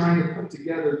 We are trying to put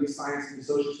together these science and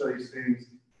social studies things,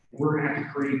 and we're going to have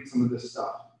to create some of this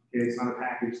stuff. Okay? It's not a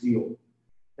package deal.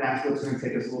 That's what's going to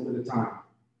take us a little bit of time.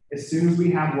 As soon as we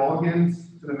have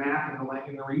logins to the math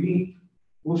and the reading,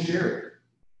 we'll share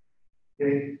it.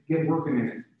 Okay? Get working in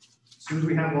it. As soon as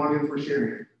we have logins, we're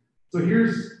sharing it. So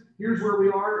here's where we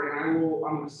are, and I'm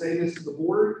going to say this to the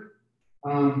board.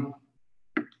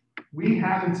 We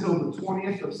have until the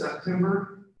 20th of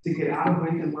September to get out of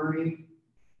Lincoln Learning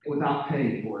without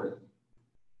paying for it.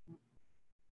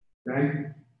 Okay?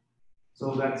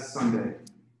 So that's Sunday.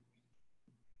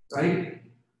 Right?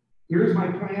 Here's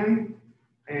my plan,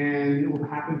 and it will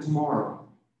happen tomorrow.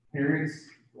 Parents,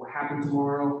 it will happen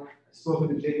tomorrow. I spoke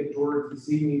to Jacob George this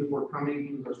evening before coming.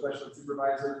 He was our special ed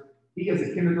supervisor. He has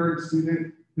a kindergarten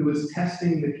student who is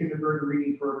testing the kindergarten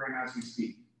reading program as we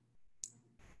speak.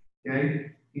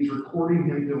 Okay? He's recording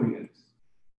him doing it.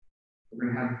 We're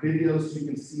going to have videos so you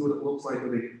can see what it looks like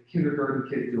with a kindergarten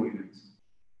kid doing it.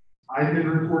 I've been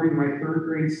recording my 3rd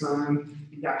grade son.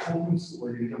 He got home from school.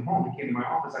 He didn't come home. He came to my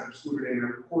office after school today, and I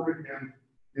recorded him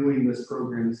doing this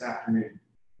program this afternoon.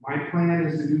 My plan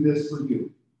is to do this for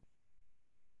you.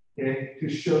 Okay, to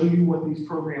show you what these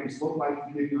programs look like,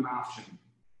 to give you an option,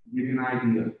 give you an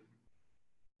idea.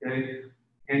 Okay,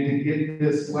 and to get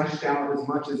this fleshed out as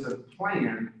much as a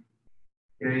plan,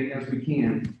 okay, as we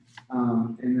can,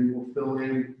 and then we'll fill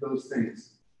in those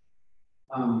things.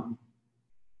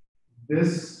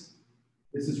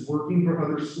 This is working for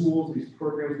other schools. These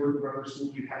programs work for other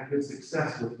schools. We've had good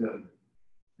success with them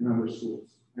in other schools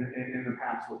and in the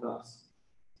past with us.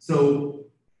 So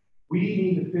we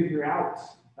need to figure out,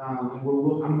 and I'm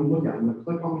going to look at it. I'm going to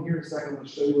click on here in a second. I'm going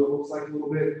to show you what it looks like a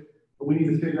little bit. But we need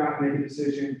to figure out and make a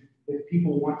decision. If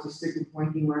people want to stick with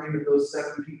flanking learning, if those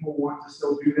 7 people want to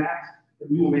still do that, then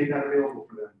we will make that available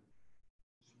for them.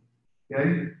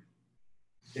 Okay?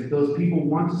 If those people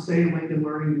want to stay in Lincoln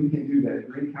Learning, we can do that.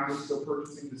 Greene County is still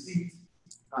purchasing the seats,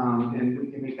 and we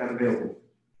can make that available.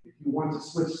 If you want to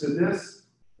switch to this,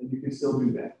 then you can still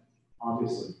do that,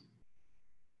 obviously.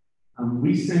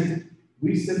 We sent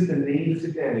the name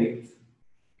today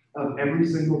of every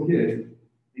single kid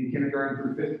in kindergarten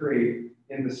through 5th grade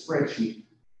in the spreadsheet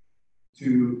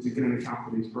to get an account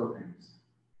for these programs.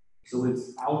 So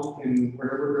it's out in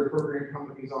wherever their program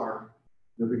companies are.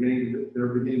 They're beginning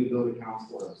to build accounts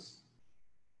for us.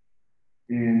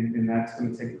 And that's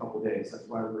going to take a couple days. That's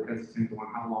why we're hesitant on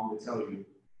how long to tell you.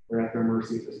 We're at their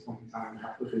mercy at this point in time, how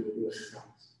quickly they do those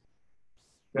accounts.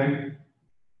 Okay?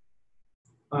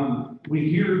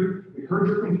 We heard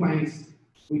your complaints.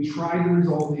 We tried to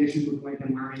resolve the issues with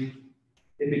Lincoln Learning.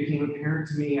 It became apparent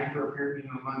to me after a parent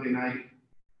meeting on Monday night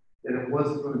that it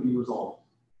wasn't going to be resolved.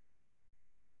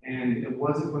 And it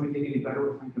wasn't going to get any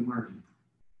better with Lincoln Learning.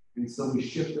 And so we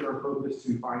shifted our focus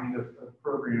to finding a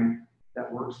program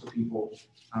that works for people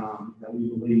that we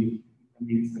believe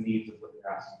meets the needs of what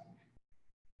they're asking.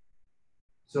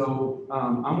 So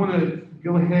I want to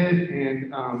go ahead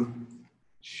and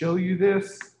show you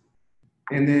this.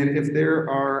 And then if there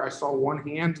are, I saw one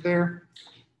hand there.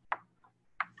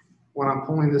 When I'm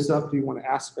pulling this up, do you want to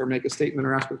ask or make a statement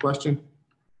or ask a question?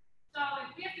 So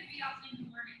if we have to be off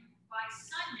Lincoln Learning by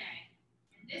Sunday,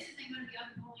 and this isn't going to be up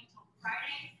and rolling until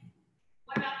Friday,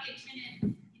 what about the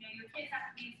attendance? You know, your kids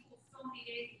have to be in school so many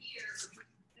days a year.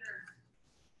 They're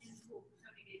in school for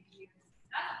so many days a year.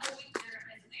 That's a whole week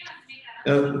there. And they have to make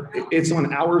that up. It's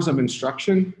on hours of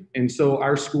instruction. And so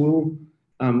our school,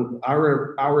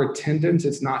 our attendance,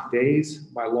 it's not days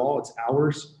by law, it's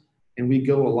hours. And we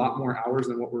go a lot more hours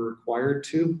than what we're required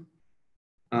to.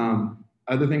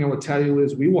 Other thing I would tell you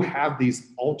is we will have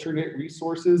these alternate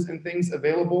resources and things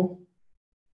available.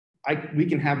 We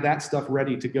can have that stuff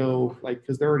ready to go, like,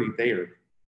 because they're already there. We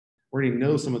already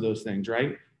know some of those things,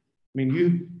 right? I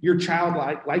mean, your child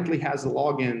likely has a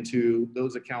login to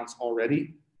those accounts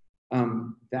already.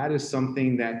 That is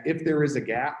something that if there is a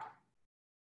gap,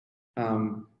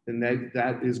 then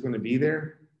that is going to be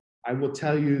there. I will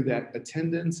tell you that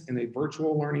attendance in a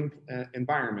virtual learning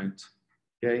environment,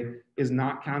 okay, is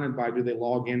not counted by do they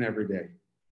log in every day.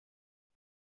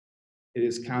 It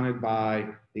is counted by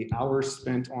the hours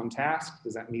spent on task.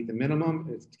 Does that meet the minimum?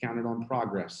 It's counted on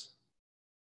progress.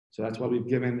 So that's why we've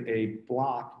given a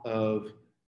block of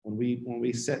when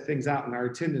we set things out in our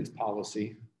attendance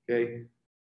policy, okay?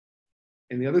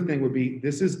 And the other thing would be,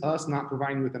 this is us not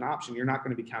providing you with an option. You're not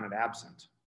going to be counted absent.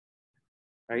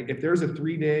 Right? If there's a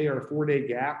 3-day or a 4-day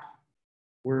gap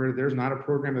where there's not a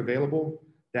program available,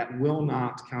 that will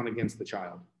not count against the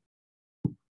child.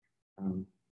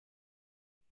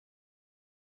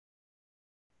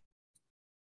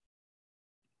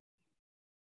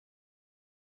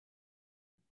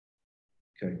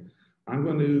 Okay, I'm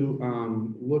going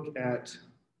to look at,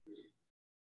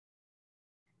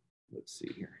 let's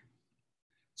see here.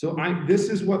 So this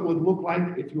is what would look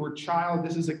like if your child,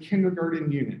 this is a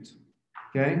kindergarten unit.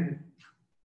 Okay,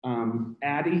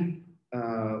 Addie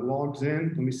logs in.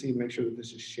 Let me see, make sure that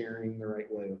this is sharing the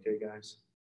right way. Okay, guys.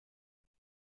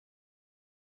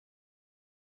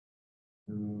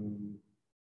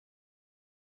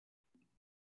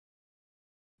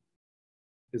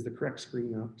 Is the correct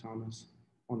screen up, Thomas,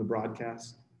 on the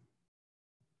broadcast?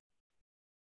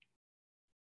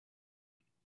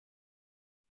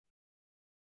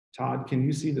 Todd, can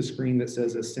you see the screen that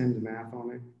says Ascend Math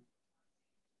on it?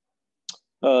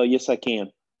 Yes, I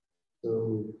can.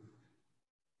 So,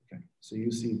 okay, so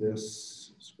you see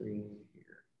this screen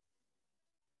here.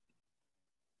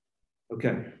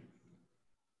 Okay.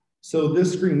 So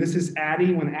this screen, this is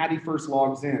Addie when Addie first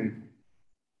logs in.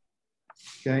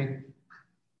 Okay.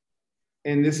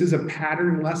 And this is a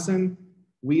pattern lesson.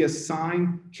 We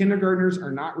assign, kindergartners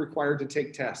are not required to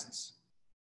take tests.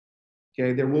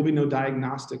 Okay, there will be no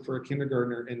diagnostic for a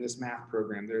kindergartner in this math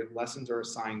program. Their lessons are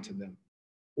assigned to them.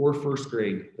 Or first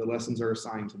grade, the lessons are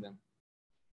assigned to them.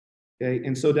 Okay,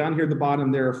 and so down here at the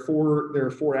bottom, there are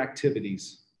four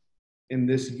activities in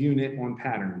this unit on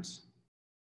patterns.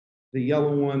 The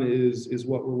yellow one is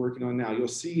what we're working on now. You'll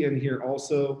see in here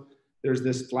also, there's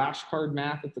this flashcard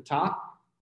math at the top.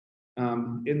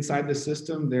 Inside the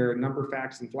system, there are number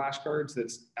facts and flashcards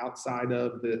that's outside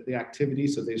of the activity.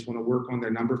 So they just want to work on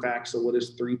their number facts. So what is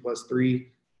 3 + 3?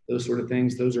 Those sort of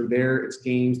things. Those are there. It's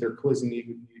games. They're quizzing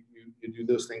you. You do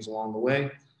those things along the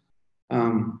way.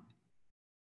 Now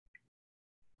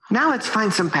let's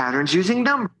find some patterns using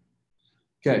numbers.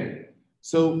 Okay,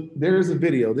 so there's a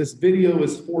video. This video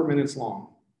is 4 minutes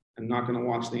long. I'm not going to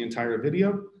watch the entire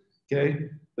video, okay?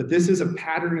 But this is a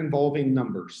pattern involving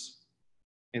numbers.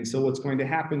 And so what's going to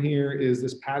happen here is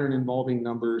this pattern involving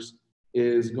numbers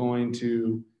is going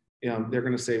to, they're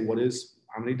going to say,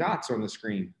 how many dots are on the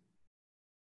screen?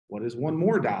 What is one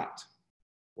more dot?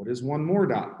 What is one more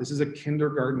dot? This is a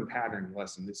kindergarten pattern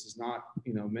lesson. This is not,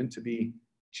 meant to be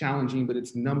challenging, but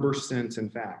it's number sense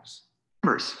and facts.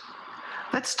 Numbers.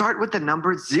 Let's start with the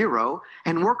number 0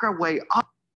 and work our way up.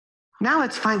 Now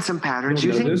let's find some patterns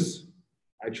You'll using. notice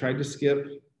I tried to skip.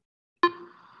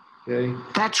 Okay.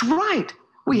 That's right.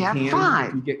 We have 5.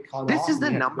 If you get caught This off, is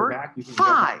the you have to go number back, you can go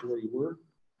back 5. to where you were.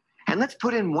 And let's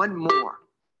put in one more.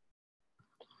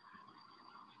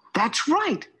 That's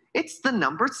right. It's the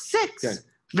number 6. Okay.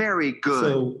 Very good.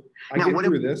 So I Now, get what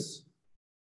through this.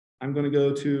 I'm going to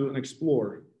go to an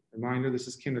explore. Reminder, this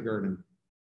is kindergarten.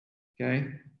 Okay.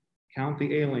 Count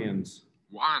the aliens.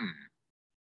 1,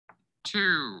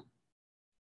 2,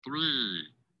 3,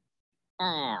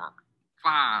 4,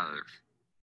 5.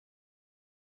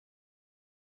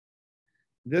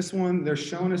 This one, they're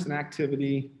showing us an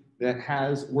activity that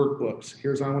has workbooks.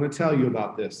 Here's what I want to tell you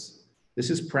about this. This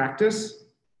is practice.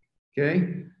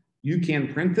 Okay. You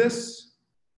can print this.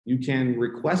 You can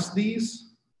request these.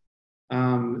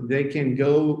 They can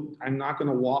go, I'm not going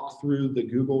to walk through the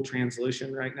Google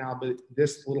translation right now, but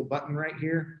this little button right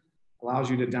here allows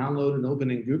you to download and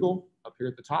open in Google up here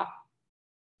at the top.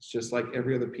 It's just like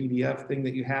every other PDF thing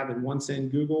that you have. And once in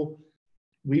Google,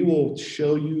 we will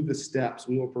show you the steps.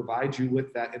 We will provide you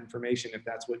with that information if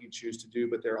that's what you choose to do,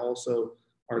 but there also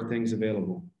are things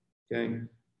available. Okay.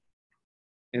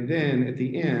 And then at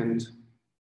the end,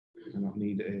 I don't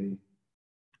need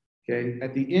okay.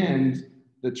 At the end,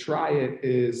 the try it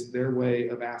is their way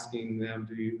of asking them,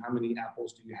 how many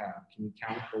apples do you have? Can you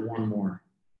count for one more?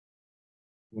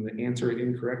 When they answer it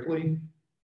incorrectly,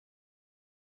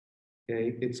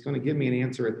 okay, it's going to give me an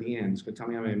answer at the end. It's going to tell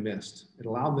me how many I missed. It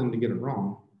allowed them to get it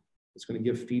wrong. It's going to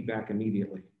give feedback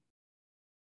immediately.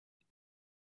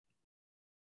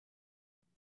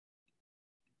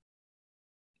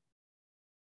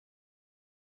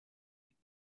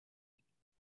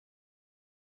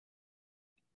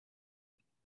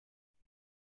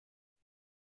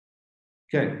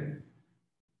 Okay,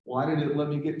 why did it let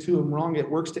me get 2 of them wrong? It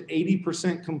works to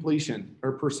 80% completion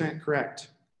or percent correct.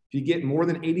 If you get more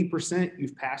than 80%,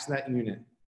 you've passed that unit.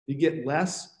 If you get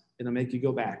less, it'll make you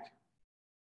go back.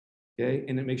 Okay,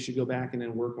 and it makes you go back and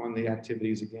then work on the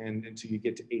activities again until you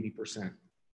get to 80%.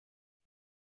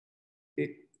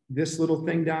 This little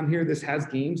thing down here, this has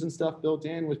games and stuff built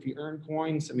in. If you earn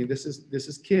coins, I mean, this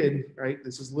is kid, right?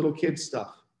 This is little kid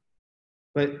stuff.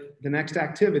 But the next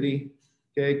activity,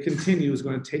 okay, continue is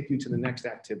going to take you to the next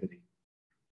activity.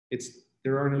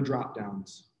 There are no drop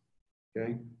downs.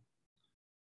 Okay.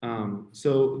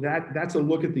 So that's a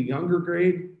look at the younger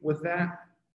grade with that.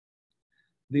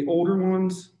 The older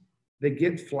ones, they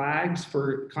get flags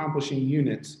for accomplishing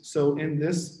units. So in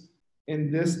this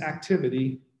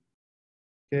activity,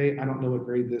 okay, I don't know what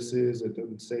grade this is. It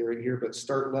doesn't say right here, but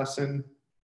start lesson.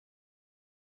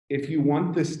 If you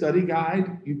want the study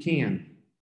guide, you can.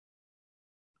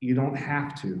 You don't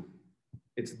have to.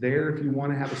 It's there if you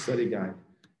want to have a study guide.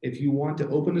 If you want to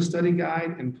open a study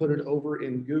guide and put it over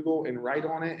in Google and write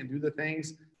on it and do the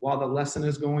things while the lesson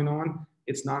is going on,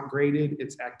 it's not graded,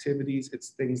 it's activities, it's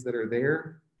things that are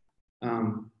there.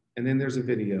 And then there's a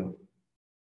video.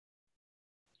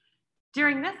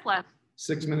 During this lesson.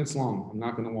 6 minutes long. I'm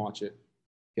not going to watch it.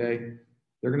 Okay.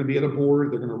 They're going to be at a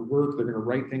board. They're going to work. They're going to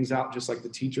write things out just like the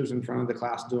teachers in front of the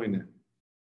class doing it.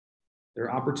 There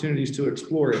are opportunities to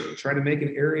explore it. Try to make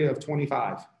an area of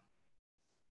 25.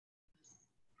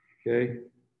 Okay.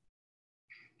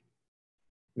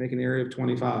 Make an area of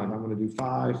 25. I'm going to do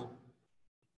 5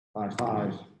 by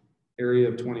 5, area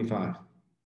of 25.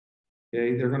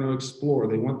 Okay, they're going to explore.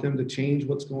 They want them to change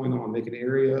what's going on, make an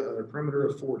area, a perimeter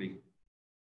of 40.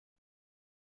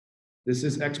 This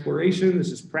is exploration,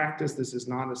 this is practice, this is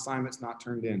not assignments not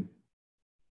turned in.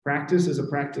 Practice is a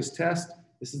practice test.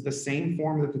 This is the same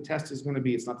form that the test is going to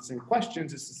be. It's not the same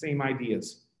questions, it's the same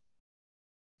ideas.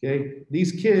 Okay,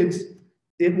 these kids,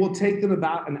 it will take them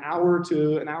about an hour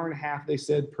to an hour and a half, they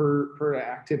said, per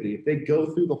activity. If they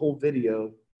go through the whole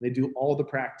video, they do all the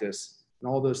practice and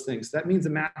all those things. That means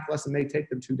a math lesson may take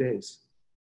them 2 days.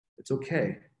 It's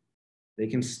okay. They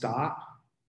can stop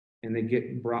and they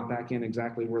get brought back in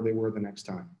exactly where they were the next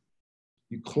time.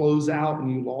 You close out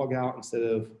and you log out instead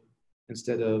of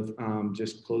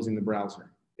just closing the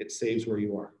browser. It saves where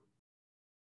you are.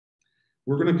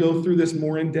 We're going to go through this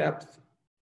more in depth.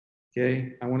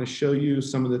 Okay, I want to show you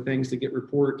some of the things to get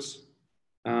reports.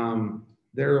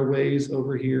 There are ways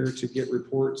over here to get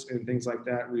reports and things like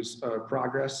that.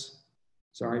 Progress.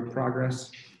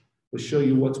 We'll show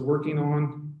you what's working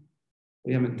on.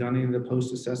 We haven't done any of the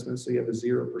post assessments, so you have a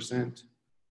 0%,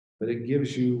 but it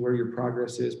gives you where your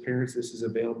progress is. Parents, this is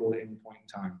available at any point in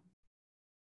time.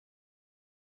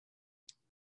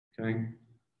 Okay.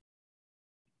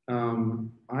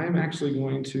 I am actually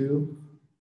going to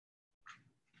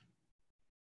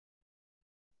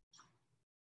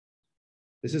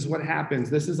this is what happens.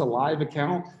 This is a live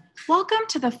account. Welcome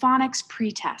to the phonics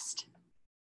pretest.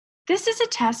 This is a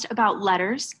test about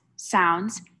letters,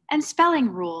 sounds, and spelling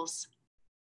rules.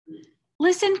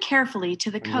 Listen carefully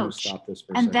to the coach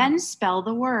and then spell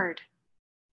the word.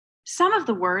 Some of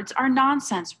the words are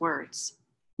nonsense words,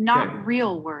 not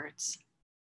real words.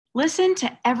 Listen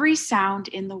to every sound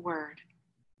in the word.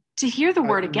 To hear the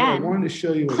word again,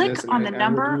 click on the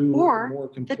number or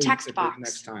the text box.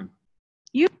 Next time.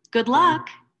 Good luck.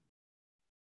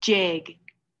 Jig.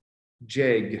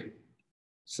 Jeg.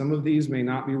 Some of these may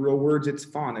not be real words. It's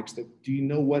phonics. Do you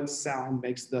know what sound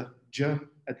makes the j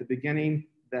at the beginning,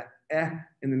 the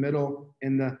in the middle,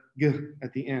 and the g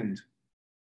at the end?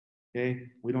 Okay,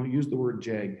 we don't use the word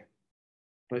jeg,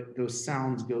 but those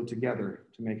sounds go together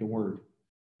to make a word.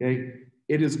 Okay,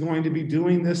 it is going to be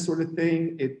doing this sort of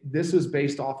thing. This is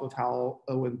based off of how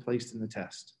Owen placed in the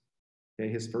test.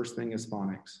 Okay, his first thing is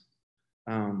phonics.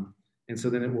 And so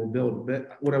then it will build.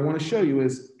 But what I want to show you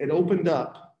is it opened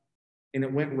up and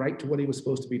it went right to what he was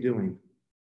supposed to be doing.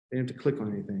 They didn't have to click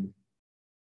on anything.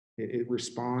 It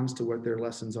responds to what their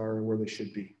lessons are and where they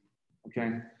should be.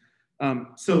 Okay.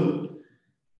 So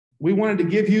we wanted to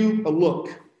give you a look.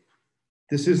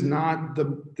 This is not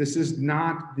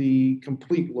the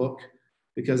complete look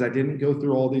because I didn't go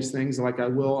through all these things like I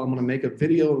will. I'm going to make a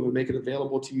video and we'll make it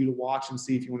available to you to watch and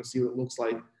see if you want to see what it looks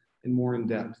like in more in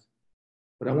depth.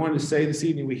 But I wanted to say this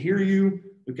evening, we hear you.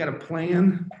 We've got a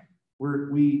plan.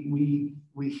 We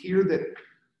hear that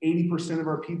 80% of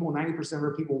our people, 90% of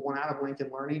our people want out of Lincoln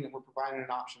Learning, and we're providing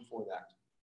an option for that.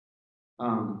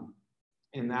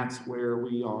 And that's where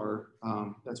we are.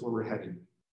 That's where we're heading.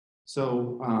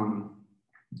 So,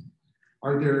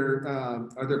 are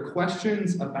there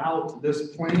questions about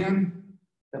this plan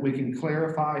that we can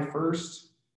clarify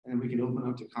first, and we can open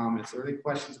up to comments? Are there any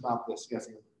questions about this? Yes.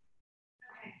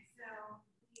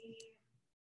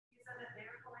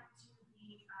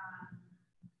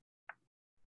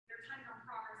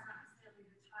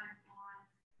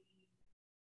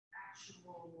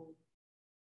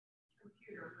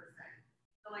 Computer per se.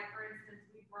 So like for instance,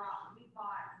 we bought the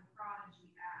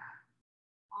Prodigy app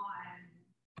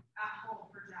at home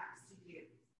for Jax to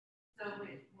use. So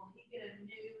will he get a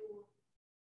new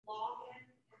login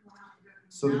and we'll have to go through?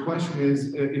 So the question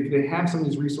is, if they have some of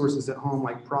these resources at home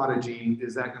like Prodigy,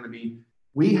 is that going to be?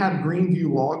 We have Greeneview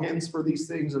logins for these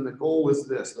things, and the goal is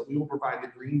this: that we will provide the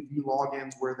Greeneview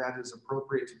logins where that is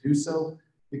appropriate to do so.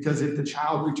 Because if the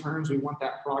child returns, we want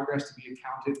that progress to be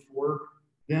accounted for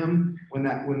them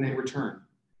when they return.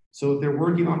 So if they're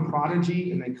working on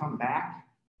Prodigy and they come back,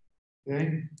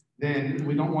 okay, then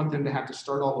we don't want them to have to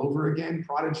start all over again.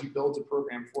 Prodigy builds a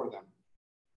program for them.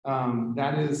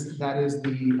 That's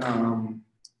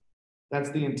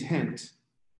the intent.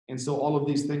 And so all of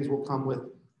these things will come with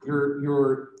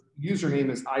your username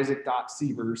is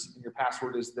Isaac.Sievers and your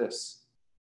password is this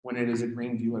when it is a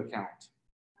Greeneview account.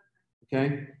 Okay.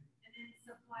 And then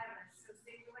supply this. So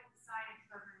say you like the science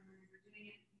program where you're doing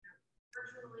it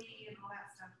virtually and all that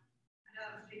stuff. I know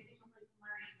that was a big thing with Lincoln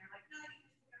Learning. They're like, no, you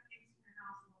can just pick up things from your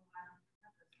house a little while.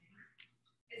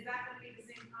 Is that going to be the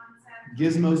same concept?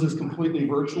 Gizmos is completely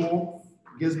virtual.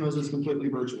 Gizmos is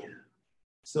completely virtual.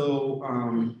 So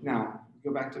now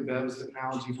go back to Bev's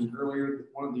analogy from earlier.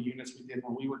 One of the units we did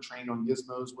when we were trained on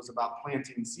Gizmos was about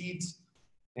planting seeds.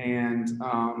 And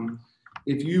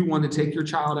if you want to take your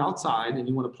child outside and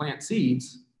you want to plant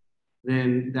seeds,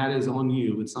 then that is on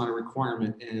you. It's not a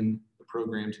requirement in the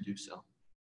program to do so.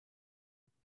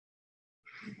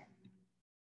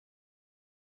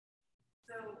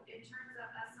 So in terms of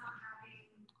us not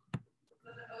having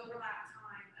the overlap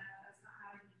time, us not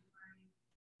having any learning,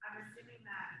 I'm assuming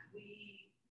that we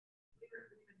were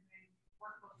doing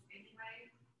workbooks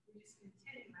anyway. We just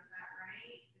continue with that,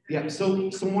 right? Yeah, so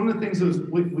one of the things is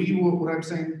we will, what I'm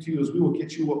saying to you is we will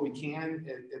get you what we can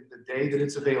at the day that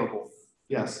it's available.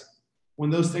 Yes. When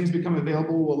those things become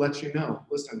available, we'll let you know.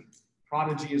 Listen,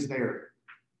 Prodigy is there.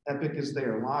 Epic is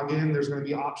there. Log in. There's going to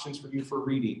be options for you for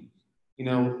reading. You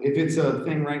know, if it's a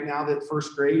thing right now that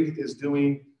first grade is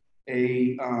doing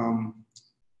a, I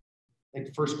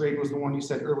think first grade was the one you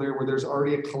said earlier where there's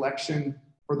already a collection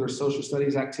for their social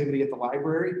studies activity at the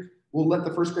library, we'll let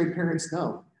the first grade parents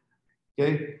know.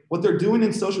 Okay, what they're doing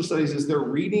in social studies is they're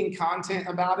reading content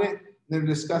about it, and they're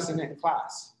discussing it in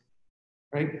class,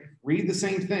 right? Read the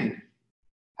same thing.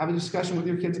 Have a discussion with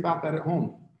your kids about that at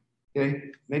home,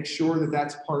 okay? Make sure that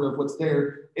that's part of what's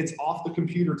there. It's off the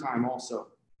computer time also.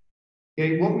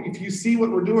 Okay, if you see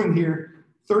what we're doing here,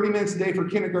 30 minutes a day for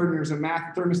kindergartners in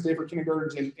math, 30 minutes a day for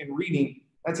kindergartners in reading,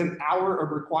 that's an hour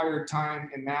of required time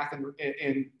in math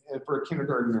and for a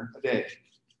kindergartner a day.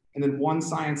 And then one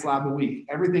science lab a week.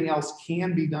 Everything else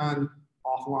can be done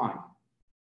offline.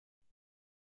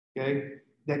 Okay,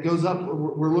 that goes up.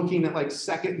 We're looking at like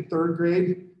second and third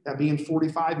grade, that being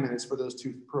 45 minutes for those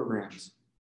two programs.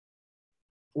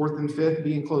 Fourth and fifth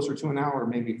being closer to an hour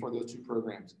maybe for those two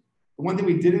programs. The one thing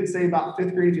we didn't say about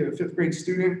fifth grade, if you have a fifth grade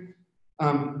student,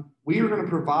 we are going to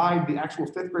provide the actual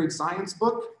fifth grade science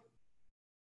book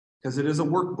because it is a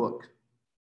workbook.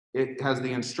 It has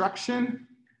the instruction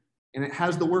and it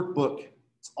has the workbook.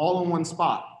 It's all in one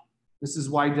spot. This is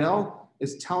why Dell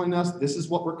is telling us this is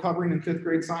what we're covering in fifth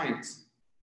grade science.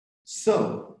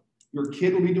 So your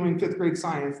kid will be doing fifth grade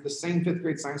science, the same fifth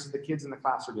grade science that the kids in the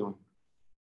class are doing.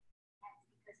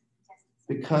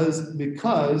 Because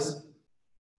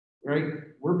right,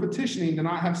 we're petitioning to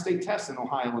not have state tests in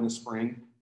Ohio in the spring,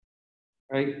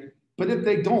 right? But if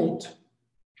they don't,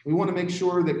 we want to make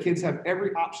sure that kids have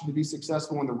every option to be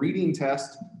successful on the reading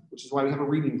test, which is why we have a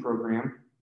reading program,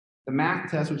 the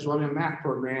math test, which is why we have a math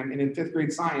program, and in fifth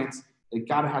grade science, they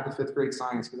got to have the fifth grade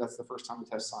science because that's the first time we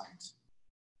test science.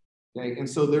 Okay, and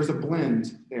so there's a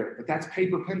blend there, but that's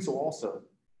paper pencil also,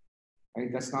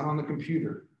 right? That's not on the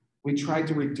computer. We tried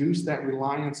to reduce that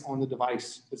reliance on the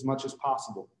device as much as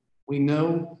possible. We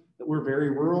know that we're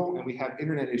very rural and we have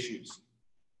internet issues,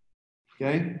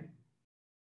 okay?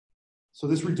 So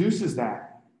this reduces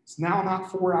that. It's now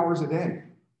not 4 hours a day.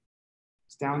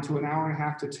 It's down to an hour and a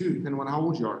half to 2, depending on how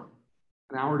old you are.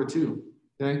 An hour to 2,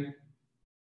 okay?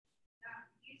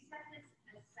 You said this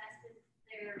assesses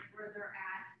where they're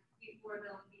at before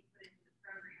they'll be put into the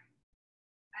program.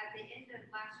 At the end of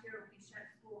last year when we shut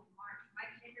school in March, my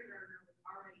kindergartner was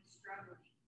already struggling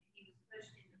and he was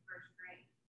pushed into first grade.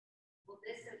 Will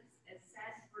this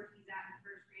assess where he's at in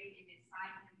first grade and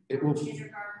decide him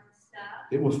kindergarten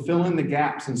stuff? It will fill in the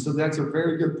gaps. And so that's a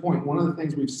very good point. One of the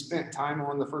things we've spent time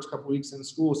on the first couple of weeks in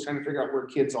school is trying to figure out where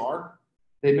kids are.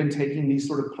 They've been taking these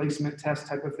sort of placement test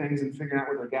type of things and figuring out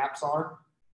where their gaps are.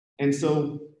 And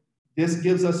so this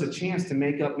gives us a chance to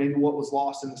make up maybe what was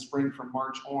lost in the spring from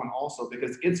March on also,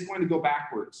 because it's going to go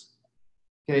backwards.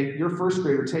 Okay, your first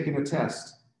grader taking a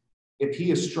test. If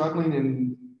he is struggling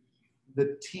in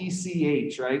the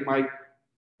TCH,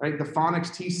 right, the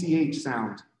phonics TCH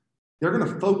sound, they're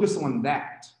going to focus on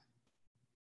that.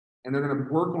 And they're going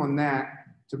to work on that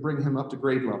to bring him up to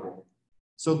grade level.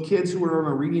 So kids who are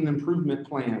on a reading improvement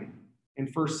plan in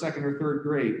first, second, or third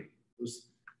grade,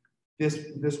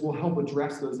 this will help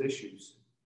address those issues.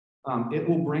 It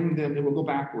will bring them, it will go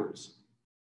backwards.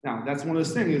 Now, that's one of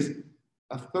those things is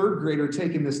a third grader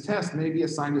taking this test may be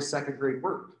assigned to second grade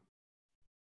work.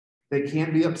 They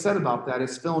can't be upset about that.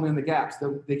 It's filling in the gaps.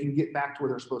 They can get back to where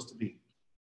they're supposed to be.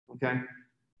 Okay?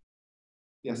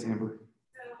 Yes, Amber.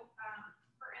 So,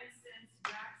 for instance,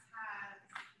 Max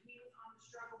he was on the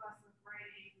struggle bus with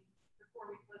writing before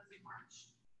we closed in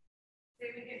March.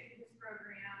 Say we get through this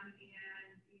program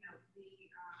and, you know, the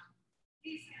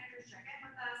case managers check in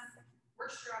with us, we're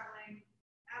struggling.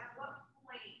 At what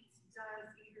point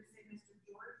does either say Mr.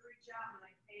 George reach out and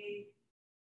like, hey,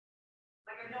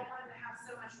 like I don't want him to have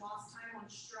so much lost time on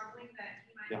struggling that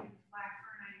he might be flagged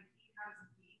for an IEP. How does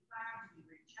he flagged? Do we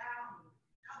reach out?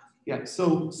 Yeah,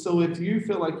 so if you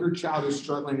feel like your child is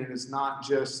struggling and it's not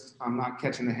just, I'm not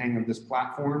catching the hang of this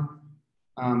platform,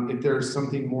 if there's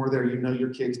something more there, you know your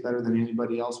kid's better than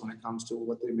anybody else when it comes to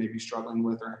what they may be struggling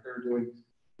with or they're doing.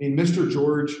 I mean, Mr.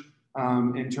 George,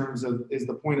 in terms of, is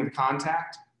the point of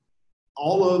contact.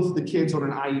 all of the kids on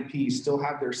an IEP still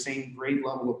have their same grade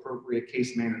level appropriate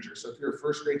case manager. So if you're a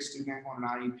first grade student on an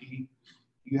IEP,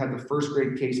 you have the first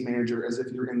grade case manager as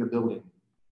if you're in the building.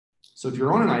 So if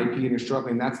you're on an IEP and you're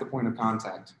struggling, that's the point of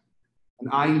contact. An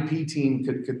IEP team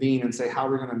could convene and say, how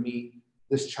are we going to meet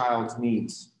this child's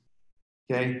needs?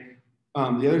 Okay.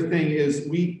 The other thing is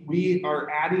we are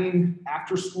adding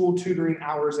after school tutoring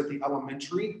hours at the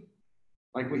elementary,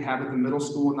 like we have at the middle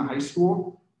school and the high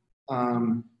school.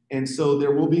 And so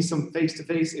there will be some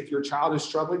face-to-face if your child is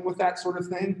struggling with that sort of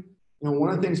thing. You know, one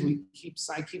of the things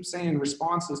I keep saying in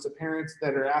responses to parents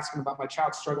that are asking about my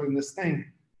child struggling this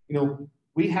thing, you know,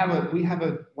 we have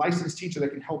a licensed teacher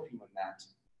that can help you in that.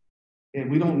 And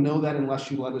we don't know that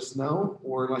unless you let us know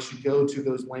or unless you go to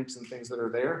those links and things that are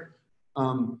there.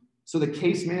 So the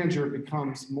case manager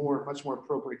becomes much more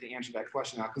appropriate to answer that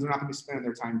question now because they're not going to be spending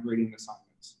their time grading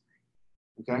assignments.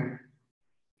 Okay?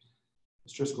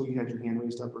 Ms. Driscoll, you had your hand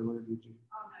raised up earlier, did you?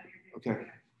 Oh, no, you're good. Okay.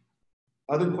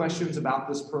 Other questions about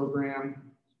this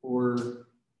program or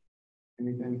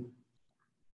anything?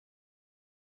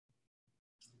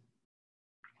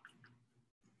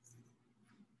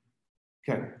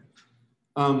 Okay.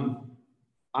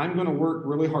 I'm going to work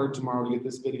really hard tomorrow to get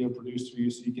this video produced for you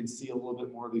so you can see a little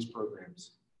bit more of these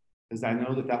programs. Because I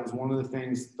know that was one of the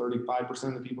things 35%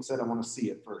 of the people said, I want to see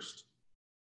it first.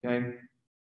 Okay.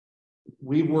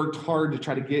 We've worked hard to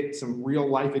try to get some real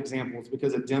life examples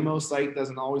because a demo site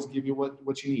doesn't always give you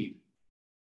what you need.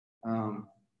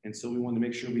 And so we wanted to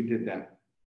make sure we did that.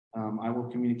 I will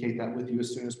communicate that with you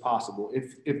as soon as possible.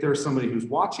 If there's somebody who's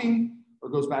watching or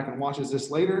goes back and watches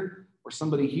this later, or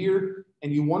somebody here,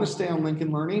 and you want to stay on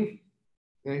Lincoln Learning,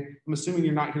 okay? I'm assuming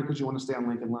you're not here because you want to stay on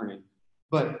Lincoln Learning.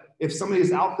 But if somebody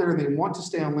is out there and they want to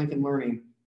stay on Lincoln Learning,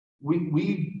 we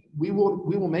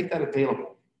will make that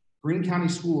available. Greene County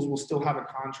Schools will still have a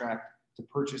contract to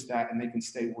purchase that, and they can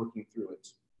stay working through it.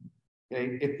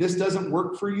 Okay? If this doesn't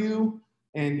work for you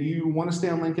and you want to stay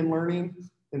on Lincoln Learning,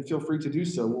 then feel free to do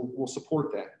so. We'll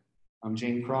support that.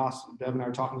 Jane Cross, Deb and I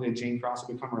are talking today. Jane Cross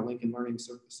will become our Lincoln Learning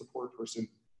support person.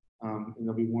 And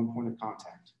there'll be one point of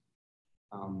contact.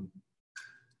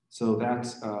 So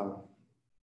that's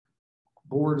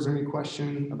board. Is there any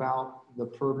question about the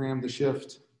program, the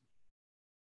shift?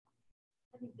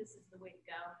 I think this is the way to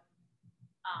go.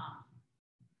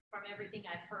 From everything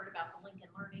I've heard about the Lincoln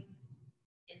Learning,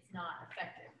 it's not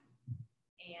effective.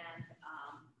 And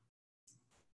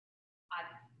I've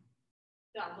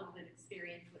got a little bit of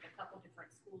experience with a couple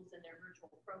different schools and their virtual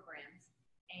programs,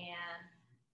 and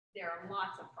there are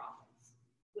lots of problems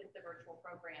with the virtual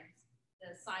programs.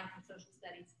 The science and social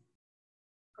studies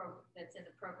that's in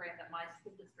the program that my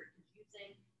school district is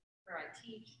using, where I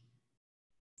teach,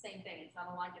 same thing. It's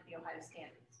not aligned to the Ohio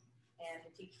standards, and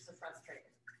the teachers are frustrated.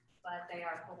 But they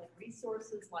are pulling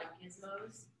resources like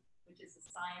Gizmos, which is a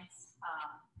science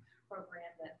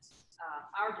program that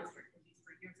our district has used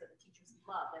for years that the teachers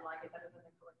love. They like it better than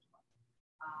the curriculum.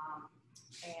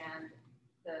 And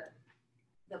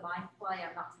the Mind Play,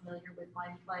 I'm not familiar with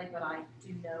Mind Play, but I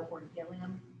do know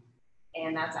Orgillium,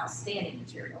 and that's outstanding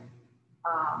material.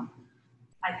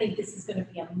 I think this is going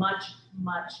to be a much,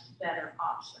 much better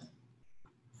option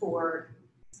for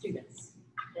students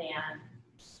than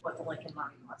what the Lincoln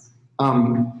Learning was.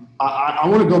 I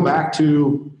want to go back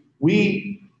to,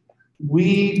 we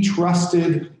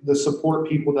trusted the support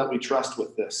people that we trust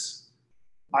with this.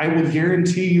 I would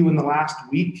guarantee you in the last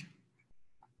week,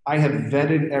 I have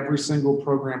vetted every single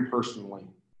program personally.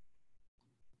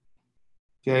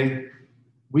 Okay.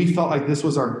 We felt like this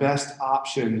was our best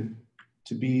option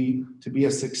to be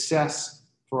a success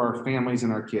for our families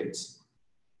and our kids.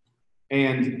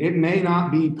 And it may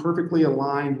not be perfectly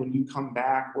aligned when you come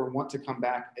back or want to come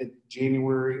back in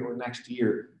January or next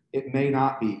year. It may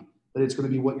not be, but it's going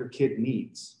to be what your kid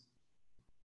needs.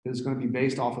 It's going to be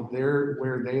based off of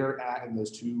where they are at in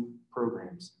those two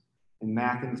programs, in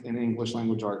math and English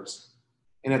language arts.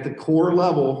 And at the core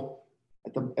level,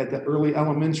 at the early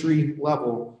elementary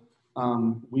level,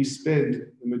 we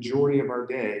spend the majority of our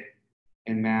day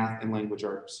in math and language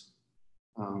arts.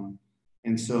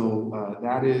 And so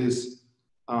that is,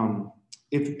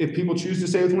 if people choose to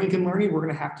stay with Lincoln Learning, we're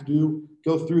going to have to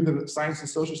go through the science and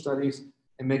social studies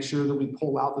and make sure that we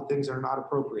pull out the things that are not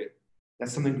appropriate.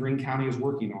 That's something Greene County is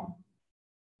working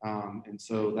on. And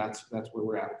so that's where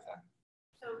we're at with that.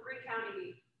 So Greene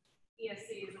County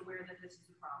ESC is aware that this is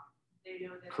a problem. They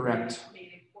know that Correct. they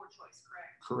made a poor choice,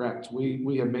 correct? Correct.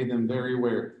 We have made them very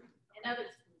aware. And other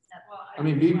schools have, Well,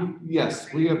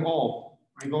 Yes, we've all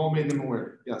made them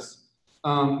aware. Yes.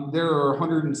 There are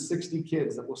 160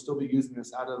 kids that will still be using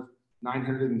this out of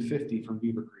 950 from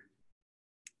Beaver Creek.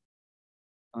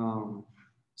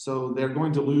 So they're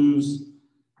going to lose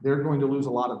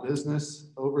a lot of business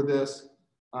over this.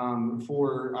 I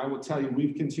will tell you,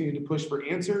 we've continued to push for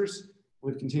answers.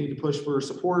 We've continued to push for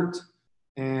support,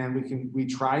 and we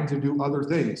tried to do other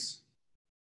things.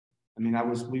 I mean,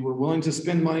 we were willing to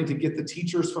spend money to get the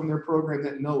teachers from their program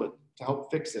that know it to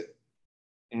help fix it.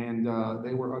 And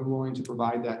they were unwilling to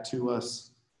provide that to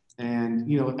us. And,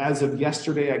 you know, as of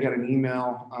yesterday, I got an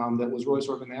email that was really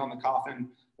sort of a nail in the coffin.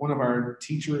 One of our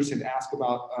teachers had asked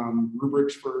about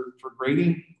rubrics for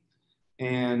grading.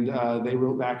 And they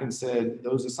wrote back and said,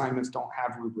 those assignments don't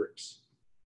have rubrics.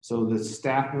 So the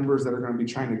staff members that are going to be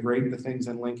trying to grade the things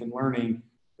in Lincoln Learning,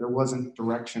 there wasn't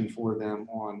direction for them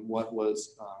on what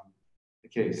was the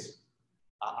case.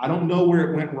 I don't know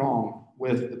where it went wrong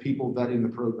with the people vetting the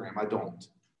program. I don't.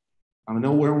 I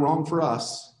know where it went wrong for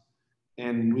us,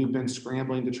 and we've been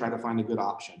scrambling to try to find a good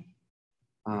option.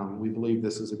 We believe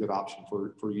this is a good option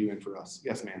for you and for us.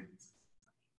 Yes, ma'am.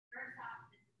 First off,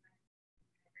 this is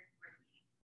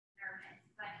nervous,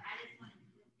 but I just wanted to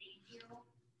thank you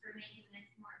for making this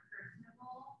more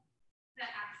personable to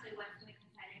actually what's going to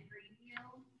come out in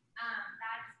Greeneview.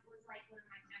 That was like one of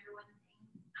my number one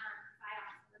things. I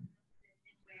also was in a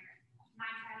position where my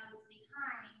child was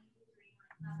behind the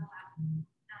 3-month level out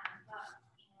books, and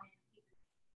he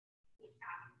was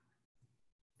out.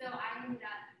 So I ended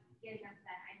up getting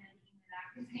upset. I know you knew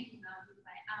that because I emailed you,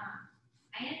 but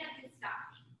I ended up just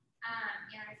stopping.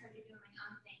 And I started doing my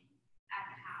own thing at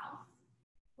the house.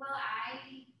 Will I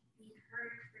be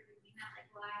hurt for doing that?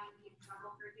 Like, will I be in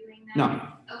trouble for doing that? No.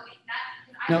 Okay, that's.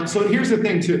 No. So here's the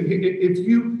thing too.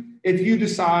 If you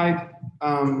decide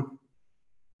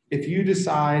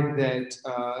that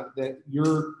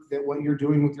what you're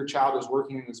doing with your child is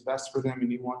working and is best for them,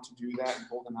 and you want to do that and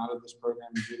pull them out of this program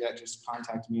and do that, just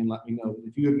contact me and let me know.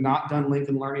 If you have not done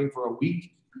Lincoln Learning for a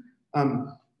week,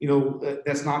 you know,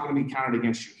 that's not going to be counted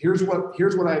against you. Here's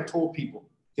what I've told people.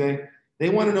 Okay, they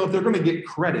want to know if they're going to get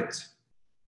credit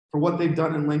for what they've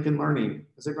done in Lincoln Learning.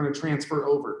 Is it going to transfer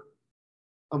over?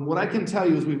 What I can tell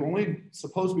you is we've only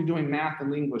supposed to be doing math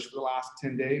and English for the last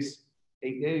 8 days.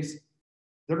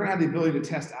 They're going to have the ability to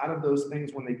test out of those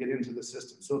things when they get into the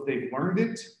system. So if they've learned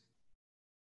it,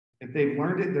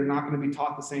 they're not going to be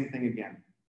taught the same thing again.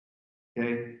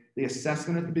 Okay, the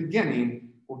assessment at the beginning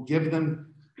will give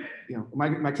them, you know,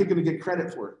 my kid going to get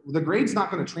credit for it. The grade's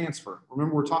not going to transfer.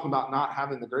 Remember, we're talking about not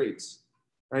having the grades,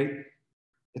 right?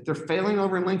 If they're failing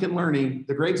over in Lincoln Learning,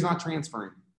 the grade's not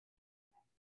transferring.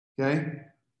 Okay,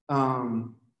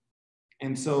 and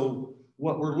so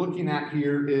what we're looking at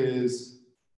here is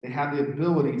they have the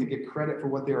ability to get credit for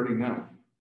what they already know.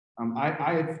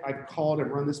 I've called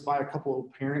and run this by a couple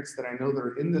of parents that I know that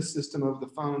are in the system over the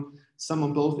phone, some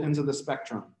on both ends of the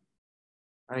spectrum,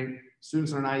 right?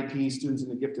 Students in an IEP, students in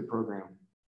the gifted program,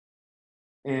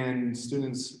 and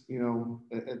students, you know,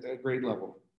 at grade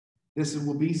level. This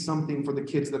will be something for the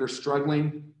kids that are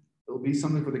struggling. It will be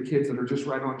something for the kids that are just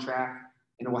right on track,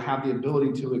 and it will have the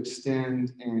ability to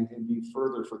extend and be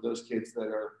further for those kids that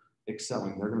are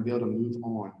excelling. They're going to be able to move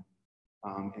on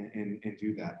and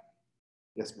do that.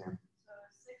 Yes, ma'am. So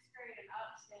 6th grade and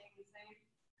up staying the same?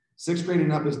 6th grade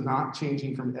and up is not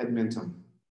changing from Edmonton.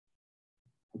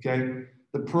 Okay,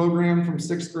 the program from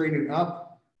 6th grade and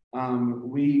up,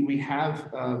 we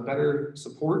have better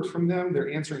support from them.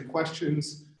 They're answering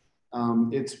questions.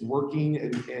 It's working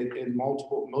in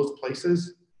most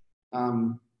places.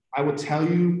 I would tell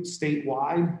you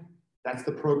statewide, that's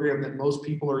the program that most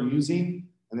people are using,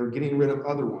 and they're getting rid of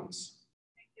other ones.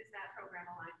 Is that program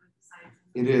aligned with the science?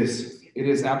 It is. It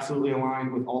is absolutely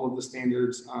aligned with all of the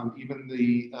standards, even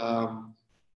the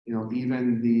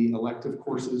even the elective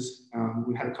courses.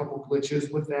 We had a couple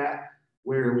glitches with that,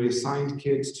 where we assigned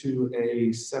kids to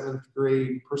a 7th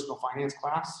grade personal finance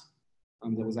class.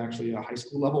 That was actually a high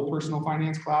school level personal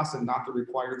finance class and not the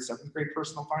required 7th grade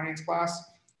personal finance class.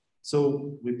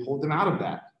 So we pulled them out of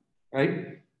that,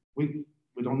 right? We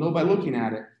don't know by looking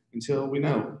at it until we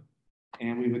know,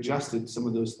 and we've adjusted some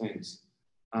of those things.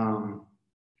 The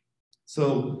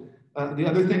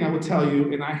other thing I would tell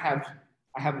you, and I have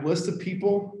lists of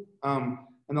people.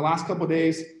 In the last couple of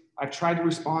days, I've tried to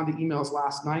respond to emails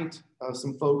last night of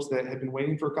some folks that had been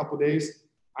waiting for a couple of days.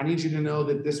 I need you to know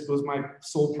that this was my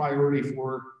sole priority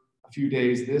for a few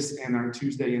days, this and our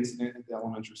Tuesday incident at the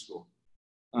elementary school.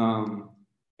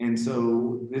 And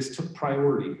so this took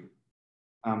priority.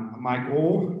 My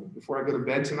goal before I go to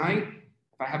bed tonight,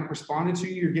 if I haven't responded to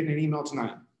you, you're getting an email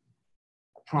tonight.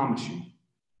 I promise you.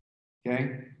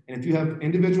 Okay? And if you have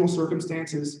individual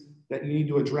circumstances that you need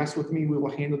to address with me, we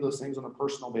will handle those things on a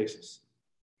personal basis.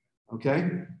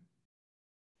 Okay?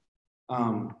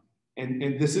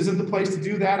 And this isn't the place to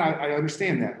do that. I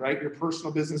understand that, right? Your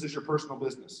personal business is your personal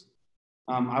business.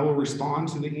 I will respond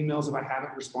to the emails if I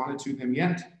haven't responded to them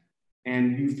yet.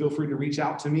 And you feel free to reach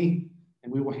out to me,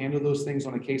 and we will handle those things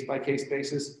on a case-by-case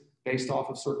basis based off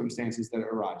of circumstances that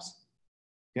arise.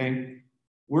 Okay?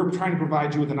 We're trying to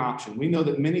provide you with an option. We know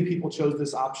that many people chose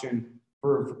this option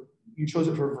you chose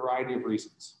it for a variety of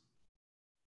reasons.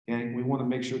 And we want to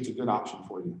make sure it's a good option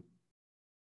for you.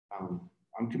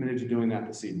 I'm committed to doing that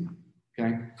this evening.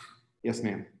 Okay? Yes,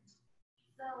 ma'am.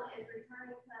 So is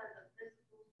returning to the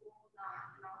physical school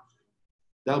not an option?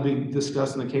 That'll be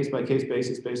discussed on a case-by-case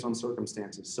basis based on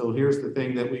circumstances. So here's the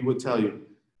thing that we would tell you.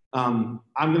 I'm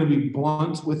going to be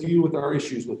blunt with you with our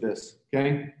issues with this.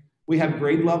 Okay? We have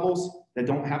grade levels that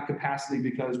don't have capacity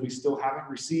because we still haven't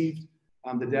received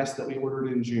the desks that we ordered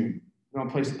in June. We don't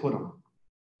have a place to put them.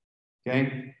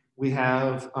 Okay? We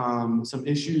have some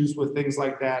issues with things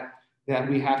like that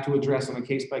we have to address on a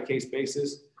case-by-case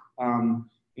basis.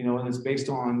 You know, and it's based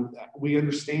on, we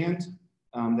understand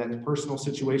that personal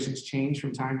situations change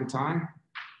from time to time.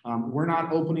 We're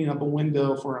not opening up a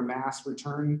window for a mass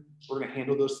return. We're going to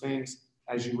handle those things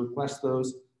as you request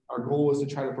those. Our goal is to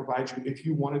try to provide you, if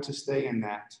you wanted to stay in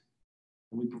that,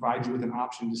 and we provide you with an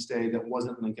option to stay that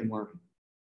wasn't Lincoln Learning.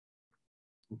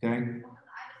 Okay? I just know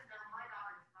my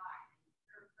daughter's not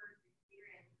her first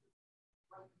experience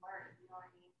with learning, you know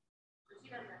what I mean? So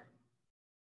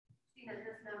she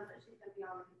just knows that she's going to be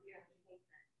on the computer and she hates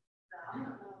it. So I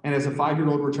don't know. And as a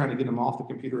 5-year-old, we're trying to get them off the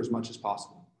computer as much as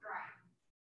possible.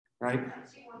 Right?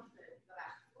 She wants to go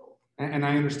back to school. And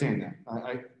I understand that.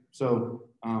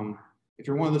 If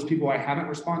you're one of those people I haven't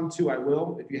responded to, I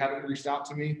will. If you haven't reached out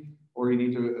to me or you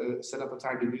need to set up a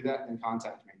time to do that, then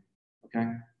contact me. Okay?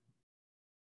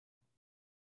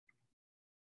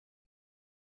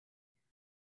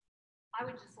 I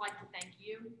would just like to thank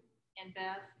you and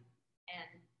Beth and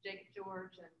Jake,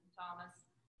 George, and Thomas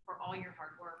for all your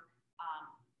hard work.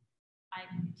 I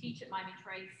teach at Miami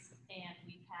Trace, and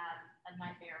we've had a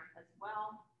nightmare as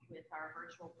well with our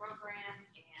virtual program,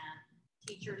 and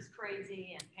teachers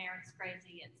crazy, and parents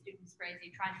crazy, and students crazy,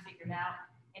 trying to figure it out.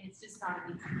 And it's just not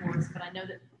an easy course, but I know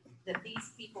that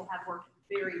these people have worked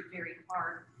very, very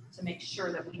hard to make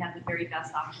sure that we have the very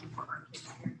best option for our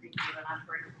kids here in Greeneview, and I'm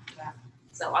grateful for that.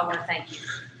 So I want to thank you.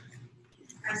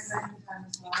 I second that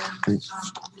as well. The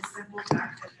simple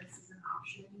fact that this is an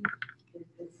option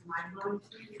is mind blowing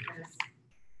to me because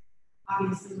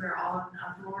obviously we're all in an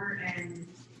uproar, and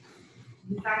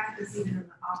the fact that this is even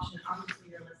an option, obviously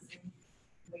you're listening.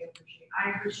 I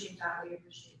appreciate that. We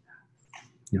appreciate that.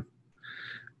 Yeah.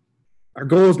 Our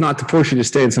goal is not to force you to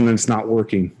stay in something that's not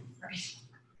working. Right.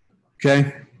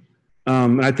 Okay.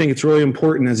 And I think it's really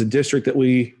important as a district that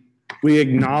we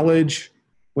acknowledge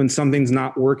when something's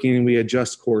not working and we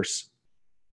adjust course.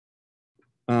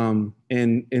 And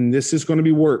this is going to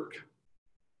be work.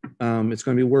 It's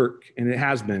going to be work, and it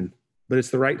has been, but it's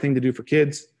the right thing to do for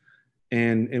kids,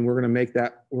 and we're going to make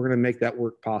that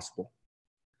work possible.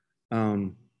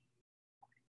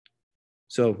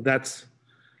 So that's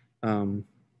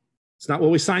it's not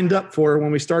what we signed up for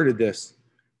when we started this,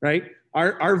 right?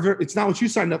 It's not what you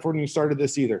signed up for when you started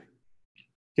this either.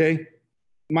 Okay.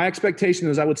 My expectation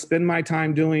is I would spend my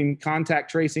time doing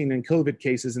contact tracing and COVID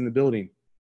cases in the building,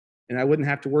 and I wouldn't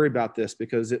have to worry about this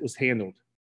because it was handled.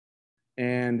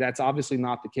 And that's obviously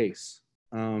not the case.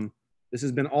 This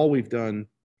has been all we've done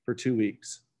for 2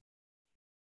 weeks.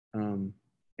 And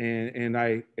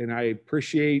I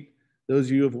appreciate those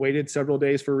of you who have waited several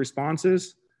days for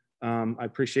responses. I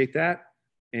appreciate that.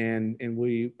 And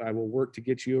I will work to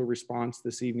get you a response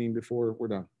this evening before we're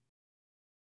done.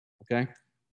 Okay?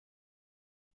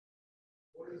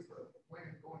 What is the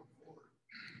plan going forward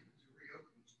to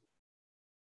reopen school?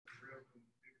 Reopen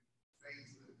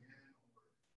phase it in, or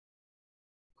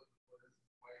what is the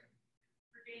plan?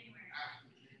 For January. After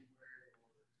January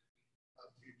or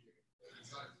up to January?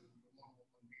 Besides the normal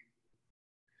meeting.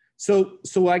 So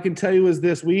what I can tell you is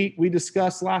this: we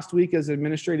discussed last week as an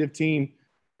administrative team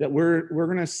that we're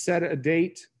going to set a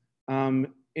date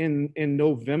in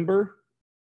November,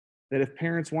 that if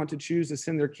parents want to choose to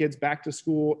send their kids back to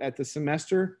school at the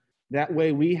semester, that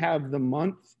way we have the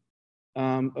month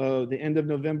of the end of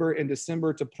November and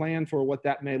December to plan for what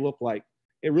that may look like.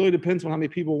 It really depends on how many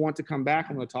people want to come back.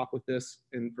 I'm going to talk with this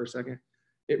for a second.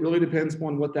 It really depends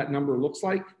on what that number looks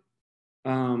like.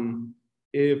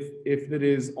 If it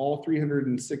is all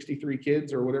 363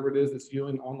 kids or whatever it is that's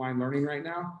doing online learning right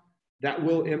now, that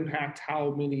will impact how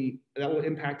we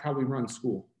run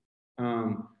school.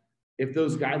 If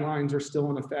those guidelines are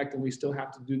still in effect and we still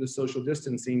have to do the social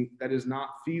distancing, that is not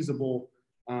feasible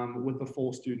with the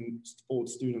full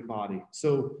student body.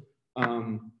 So,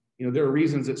 You know, there are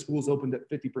reasons that schools opened at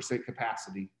 50%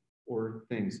 capacity or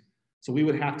things. So we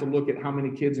would have to look at how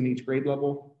many kids in each grade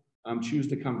level choose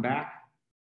to come back.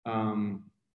 How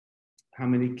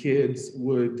many kids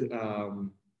would,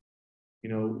 you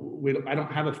know, I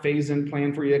don't have a phase-in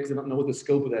plan for you because I don't know what the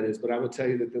scope of that is, but I will tell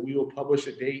you that we will publish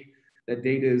a date. That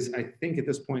date is, I think at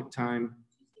this point in time,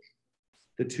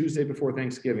 the Tuesday before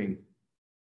Thanksgiving.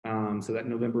 So that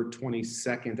November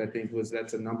 22nd, I think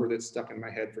that's a number that's stuck in my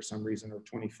head for some reason, or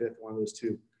 25th, one of those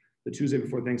two. The Tuesday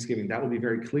before Thanksgiving, that will be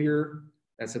very clear.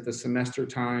 That's at the semester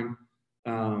time.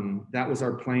 That was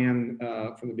our plan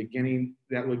from the beginning.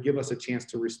 That would give us a chance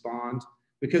to respond,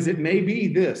 because it may be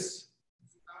this.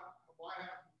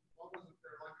 What wasn't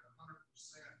there like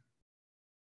 100%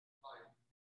 like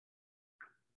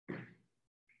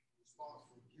response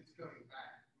from kids coming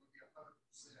back? It would be 100%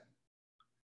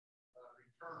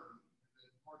 return, and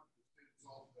then part of the students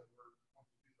also that were want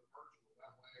to do the virtual.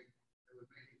 That way, it would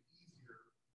make it easier,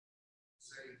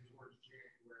 say towards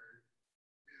January,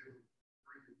 to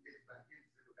bring the kids back in.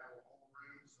 They would have a whole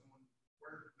room, someone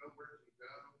know where to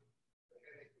go. The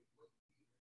headache would look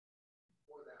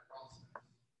for that process.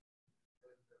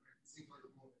 It seems like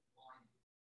a little blind.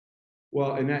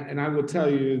 Well, and I will tell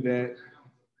you that,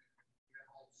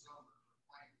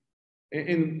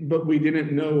 but we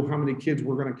didn't know how many kids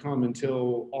were going to come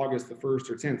until August the 1st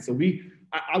or 10th. So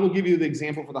I will give you the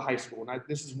example for the high school. And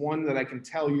this is one that I can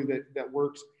tell you that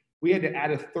works. We had to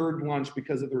add a third lunch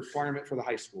because of the requirement for the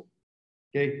high school.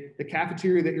 Okay, the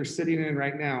cafeteria that you're sitting in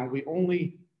right now,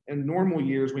 in normal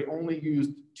years, we only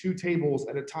used 2 tables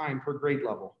at a time per grade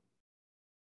level.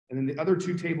 And then the other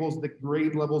 2 tables, the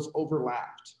grade levels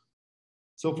overlapped.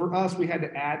 So for us, we had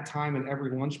to add time in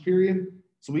every lunch period.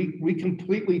 So we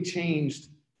completely changed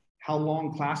how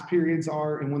long class periods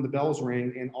are and when the bells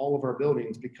ring in all of our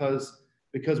buildings because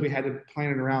we had to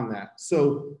plan it around that.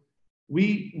 So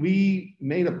we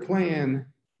made a plan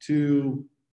to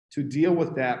deal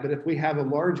with that. But if we have a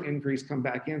large increase come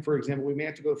back in, for example, we may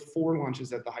have to go 4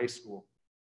 lunches at the high school.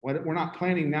 We're not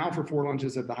planning now for 4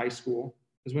 lunches at the high school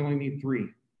because we only need 3.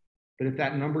 But if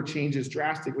that number changes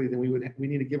drastically, then we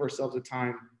need to give ourselves a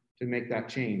time to make that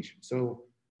change. So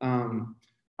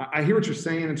I hear what you're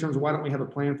saying in terms of why don't we have a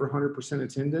plan for 100%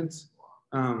 attendance?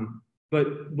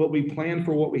 But we planned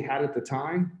for what we had at the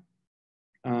time.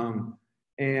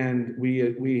 And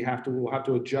we'll have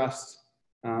to adjust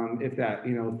if that,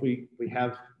 you know, if we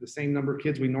have the same number of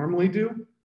kids we normally do,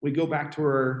 we go back to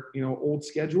our, you know, old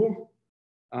schedule.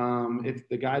 If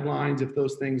the guidelines, if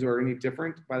those things are any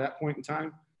different by that point in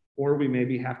time, or we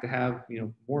maybe have to have, you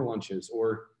know, more lunches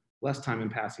or less time in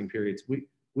passing periods. We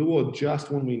will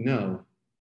adjust when we know.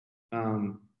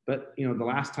 But, you know, the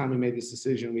last time we made this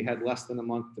decision, we had less than a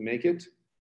month to make it,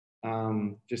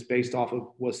 just based off of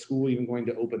was school even going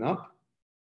to open up.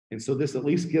 And so this at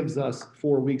least gives us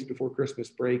 4 weeks before Christmas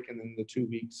break, and then the 2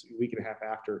 weeks, a week and a half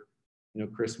after, you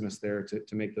know, Christmas there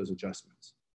to make those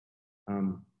adjustments. But why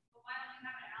don't you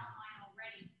have an outline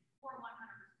already for 100%?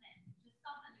 Just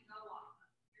something to go off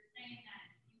of. You're saying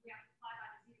that we have to fly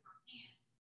by the seat of our pants,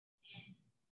 and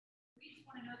we just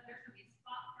want to know if there's going to be a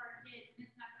spot for our kids, and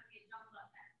it's not going to be a jumbled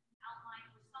up outline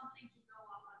or something to go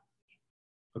off of.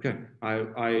 Okay,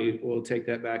 I will take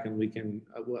that back, and I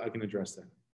can address that.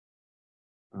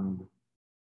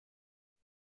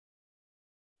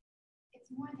 It's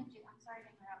more than just, I'm sorry to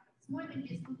interrupt, it's more than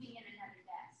just moving in another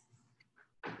desk.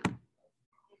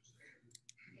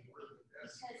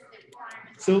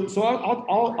 So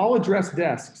I'll address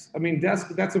desks. I mean,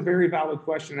 that's a very valid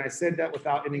question. I said that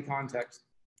without any context.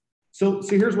 So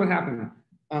here's what happened.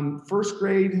 First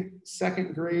grade,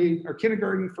 second grade, or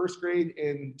kindergarten, first grade,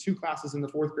 and 2 classes in the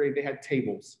 4th grade, they had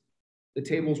tables. The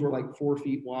tables were like 4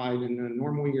 feet wide, and in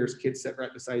normal years, kids sat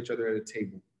right beside each other at a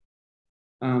table.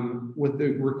 With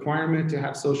the requirement to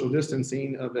have social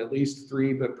distancing of at least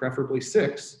 3, but preferably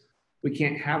 6, we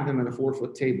can't have them at a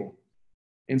 4-foot table.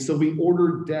 And so we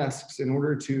ordered desks in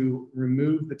order to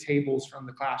remove the tables from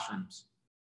the classrooms.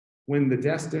 When the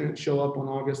desks didn't show up on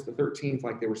August the 13th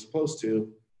like they were supposed to,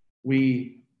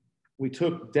 we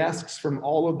took desks from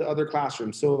all of the other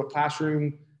classrooms. So a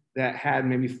classroom that had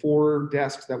maybe 4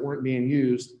 desks that weren't being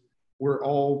used were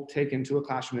all taken to a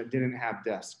classroom that didn't have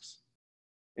desks.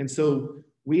 And so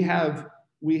we have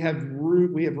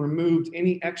removed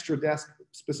any extra desk,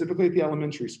 specifically at the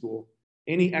elementary school,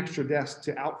 any extra desks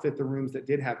to outfit the rooms that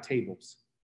did have tables.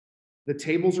 The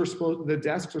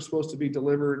desks are supposed to be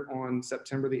delivered on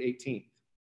September the 18th.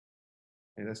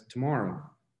 And that's tomorrow.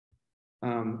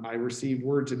 I received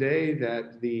word today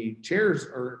that the chairs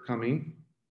are coming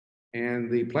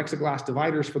and the plexiglass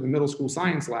dividers for the middle school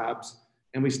science labs,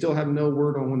 and we still have no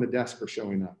word on when the desks are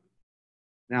showing up.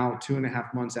 now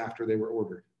 2.5 months after they were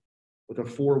ordered, with a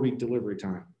 4-week delivery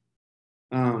time.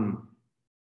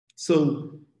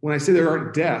 So when I say there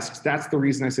aren't desks, that's the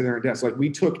reason I say there aren't desks. Like, we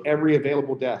took every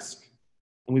available desk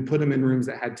and we put them in rooms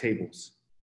that had tables.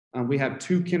 We have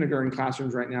 2 kindergarten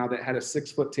classrooms right now that had a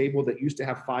 6-foot table that used to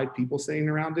have 5 people sitting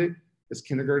around it. This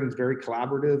kindergarten is very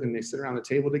collaborative and they sit around the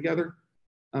table together.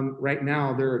 Right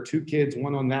now, there are 2 kids,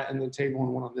 one on that end of the table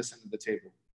and one on this end of the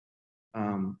table,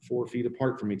 4 feet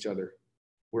apart from each other,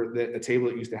 where a table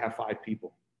that used to have 5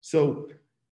 people. So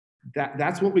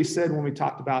that's what we said when we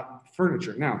talked about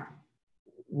furniture. Now,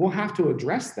 we'll have to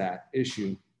address that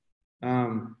issue,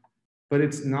 but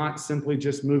it's not simply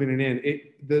just moving it in.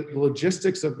 The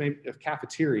logistics of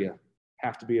cafeteria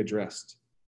have to be addressed.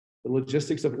 The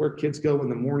logistics of where kids go in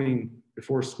the morning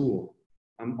before school.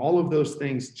 All of those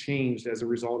things changed as a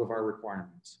result of our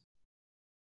requirements.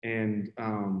 And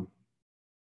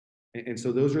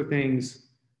so those are things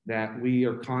that we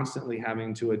are constantly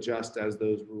having to adjust as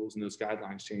those rules and those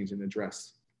guidelines change and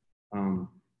address.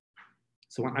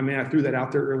 So I mean, I threw that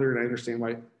out there earlier, and I understand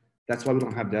why. That's why we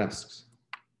don't have desks.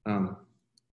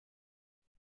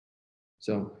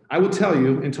 So I will tell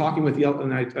you, in talking with Yellow,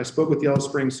 and I spoke with Yellow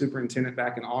Springs superintendent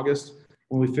back in August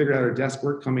when we figured out our desk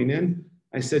work coming in.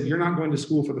 I said, you're not going to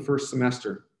school for the first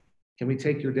semester. Can we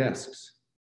take your desks?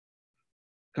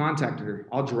 Contacted her.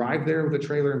 I'll drive there with a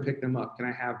trailer and pick them up. Can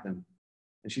I have them?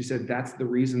 And she said, that's the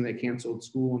reason they canceled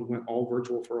school and went all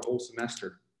virtual for a whole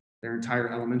semester. Their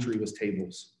entire elementary was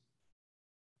tables.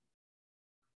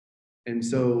 And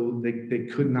so they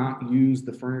could not use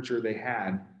the furniture they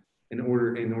had in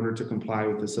order to comply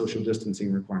with the social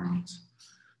distancing requirements.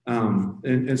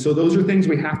 And so those are things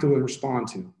we have to respond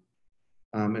to.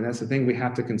 And that's the thing we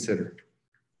have to consider.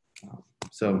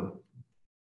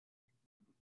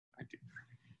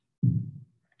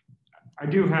 I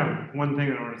do have one thing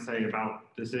that I want to say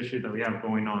about this issue that we have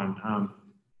going on.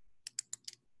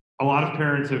 A lot of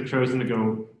parents have chosen to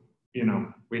go,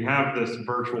 we have this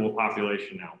virtual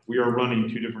population now. We are running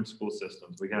 2 different school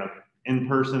systems. We have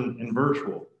in-person and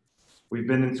virtual. We've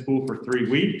been in school for 3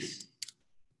 weeks.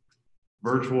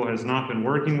 Virtual has not been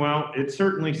working well. It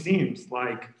certainly seems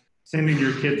like sending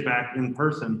your kids back in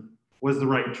person was the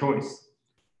right choice.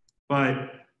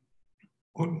 But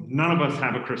none of us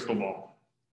have a crystal ball.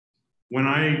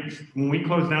 When we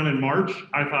closed down in March,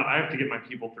 I thought I have to get my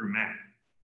people through May.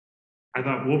 I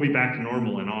thought we'll be back to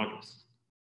normal in August.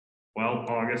 Well,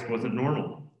 August wasn't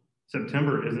normal.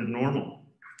 September isn't normal.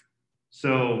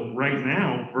 So right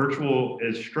now, virtual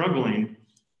is struggling,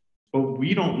 but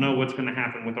we don't know what's going to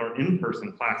happen with our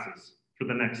in-person classes for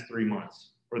the next 3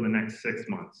 months or the next 6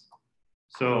 months.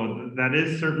 So that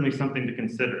is certainly something to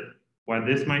consider. Why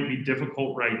this might be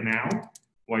difficult right now,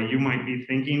 why you might be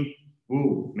thinking,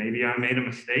 ooh, maybe I made a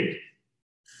mistake.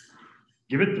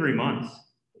 Give it 3 months.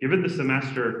 Give it the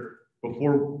semester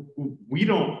before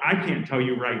I can't tell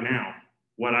you right now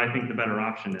what I think the better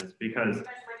option is, because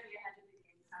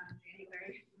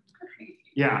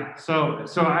yeah, so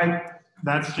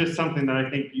that's just something that I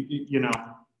think,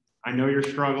 I know you're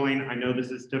struggling. I know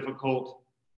this is difficult,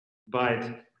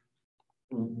 but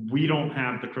we don't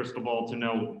have the crystal ball to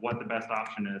know what the best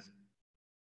option is.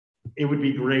 It would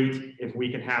be great if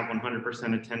we could have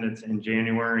 100% attendance in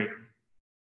January.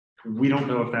 We don't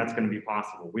know if that's going to be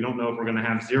possible. We don't know if we're going to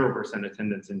have 0%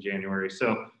 attendance in January.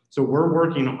 So we're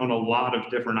working on a lot of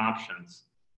different options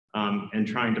and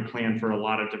trying to plan for a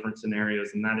lot of different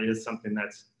scenarios. And that is something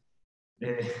that's,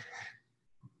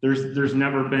 there's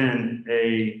never been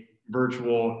a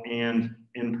virtual and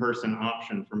in-person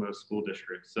option for most school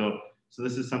districts. So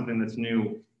this is something that's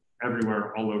new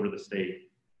everywhere, all over the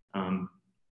state.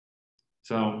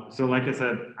 So like I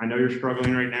said, I know you're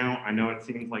struggling right now. I know it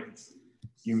seems like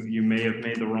you may have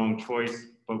made the wrong choice,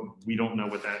 but we don't know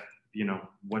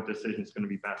what decision is going to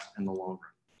be best in the long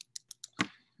run.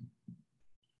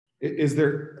 Is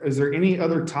there any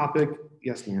other topic?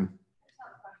 Yes, ma'am.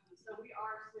 So we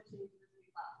are switching to the new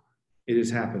platform. It is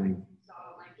happening. So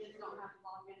like kids don't have to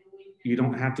log into Lincoln. You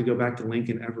don't have to go back to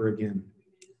Lincoln ever again.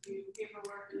 We can just do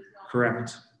paperwork and stuff.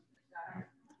 Correct.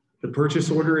 The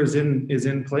purchase order is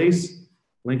in place.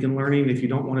 Lincoln Learning, if you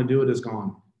don't want to do it, is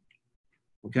gone.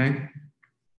 Okay?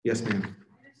 Yes, ma'am.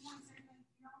 I just want to say thank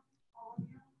you, all of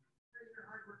you, for your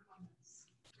hard work on this.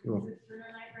 You're welcome. It's been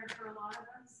a nightmare for a lot of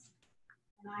us,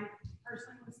 and I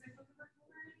personally was sick with the virtual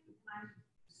learning, and I'm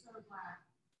so glad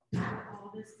to put all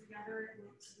this together. It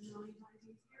looks a million times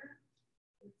easier.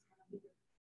 It's gonna be good.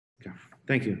 Okay.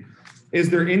 Thank you. Is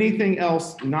there anything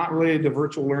else not related to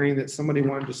virtual learning that somebody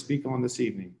wanted to speak on this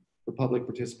evening for public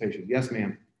participation? Yes,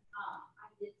 ma'am. I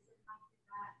did sit back to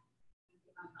that and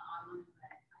give them the odd one, but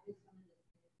I just wanted to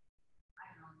say, I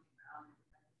don't know,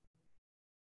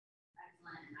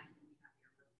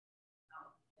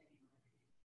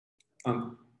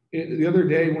 The other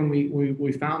day when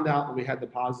we found out that we had the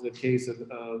positive case of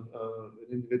an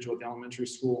individual at the elementary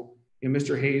school,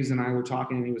 Mr. Hayes and I were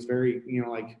talking, and he was very,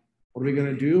 like, what are we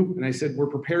going to do? And I said, we're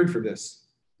prepared for this.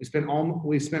 We spent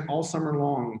all summer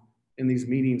long in these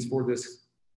meetings for this.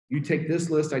 You take this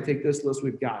list, I take this list,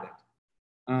 we've got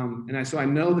it. So I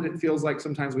know that it feels like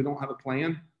sometimes we don't have a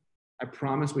plan. I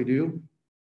promise we do.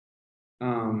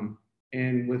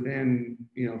 And within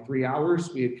 3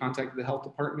 hours, we had contacted the health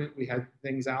department. We had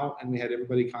things out, and we had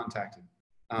everybody contacted.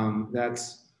 I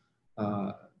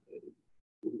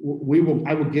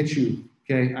will get you.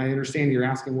 Okay, I understand you're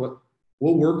asking what.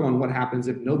 We'll work on what happens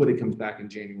if nobody comes back in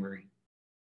January.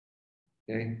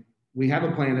 Okay, we have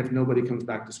a plan if nobody comes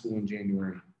back to school in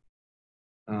January.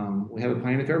 We have a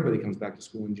plan if everybody comes back to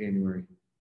school in January.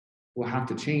 We'll have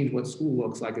to change what school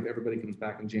looks like if everybody comes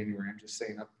back in January. I'm just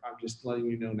saying, I'm just letting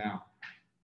you know now.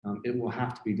 It will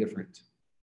have to be different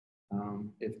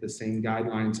if the same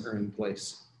guidelines are in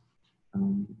place,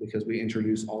 because we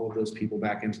introduce all of those people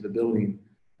back into the building.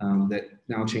 That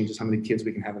now changes how many kids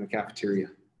we can have in the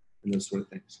cafeteria and those sort of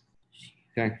things.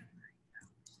 Okay,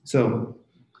 so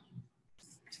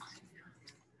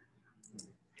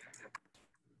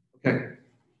okay,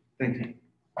 thank you.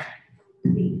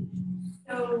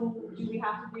 So do we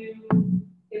have to do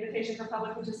invitation for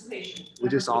public participation? We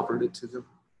just offered it to them.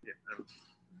 Is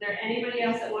there anybody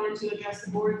else that wanted to address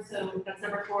the board? So that's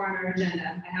number 4 on our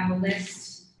agenda. I have a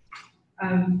list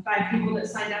of 5 people that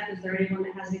signed up. Is there anyone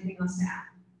that has anything else to add?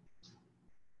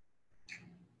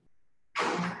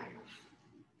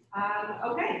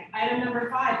 Okay, item number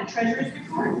 5, the treasurer's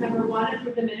report. Number 1,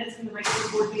 approve the minutes from the regular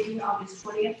board meeting August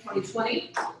 20th,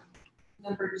 2020.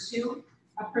 Number 2,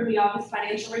 approve the August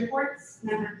financial reports.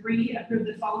 Number 3, approve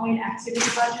the following activity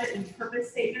budget and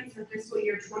purpose statements for fiscal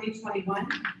year 2021.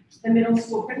 The middle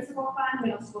school principal fund,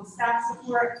 middle school staff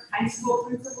support, high school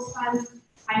principal fund,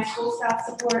 high school staff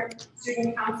support,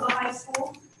 student council high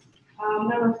school.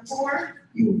 Number 4,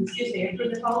 approve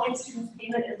the following students'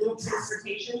 payment in lieu of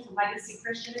transportation to Legacy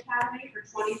Christian Academy for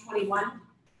 2021.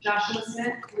 Joshua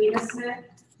Smith, Lena Smith,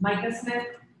 Micah Smith,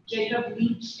 Jacob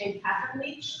Leach, and Catherine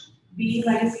Leach. B,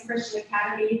 Legacy Christian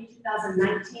Academy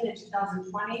 2019 and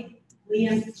 2020,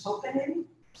 Liam Tokanen.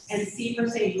 And C, for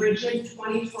St. Bridget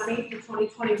 2020 to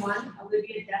 2021,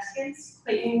 Olivia Deskins,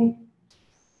 Clayton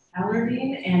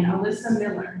Allardine, and Alyssa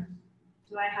Miller.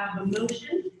 Do I have a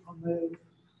motion? I'll move.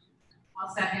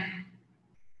 I'll second.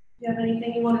 Do you have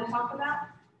anything you want to talk about?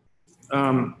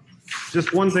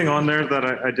 Just one thing on there that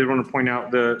I did want to point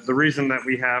out, the reason that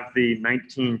we have the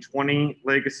 1920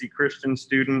 Legacy Christian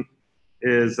student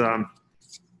is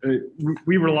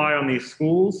we rely on these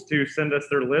schools to send us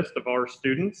their list of our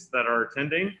students that are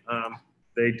attending.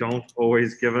 They don't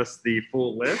always give us the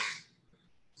full list.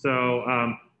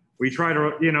 So we try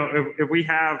to, if we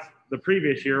have the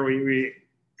previous year, we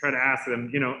try to ask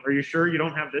them, are you sure you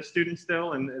don't have this student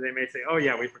still? And they may say, oh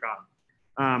yeah, we forgot.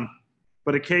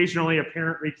 But occasionally a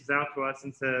parent reaches out to us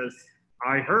and says,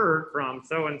 I heard from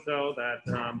so-and-so that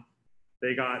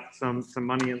they got some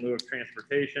money in lieu of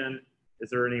transportation. Is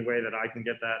there any way that I can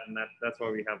get that? And that's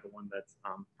why we have the one that's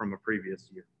from a previous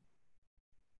year.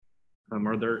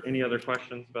 Are there any other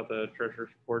questions about the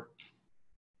treasurer's report?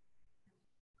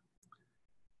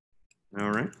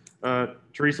 All right.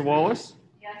 Teresa Wallace?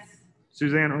 Yes.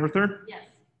 Suzanne Arthur? Yes.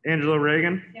 Angela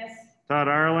Reagan? Yes. Todd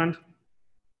Ireland?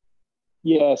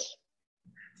 Yes.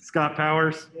 Scott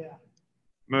Powers? Yeah.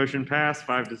 Motion passed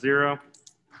 5-0.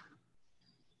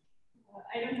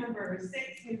 Item number 6,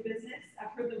 new business.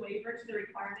 Approve the waiver to the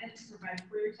requirement to provide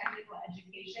career technical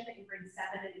education in grades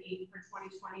 7 and 8 for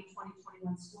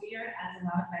 2020-2021 school year as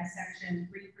allowed by section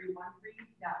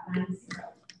 3313.90.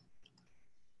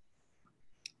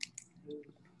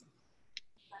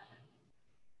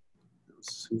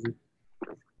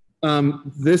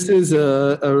 This is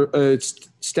a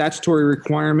statutory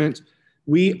requirement.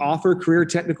 We offer career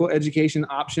technical education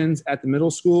options at the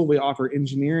middle school. We offer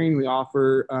engineering, we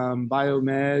offer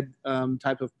biomed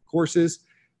type of courses.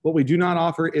 What we do not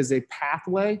offer is a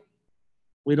pathway.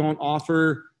 We don't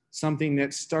offer something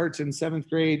that starts in 7th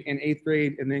grade and 8th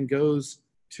grade and then goes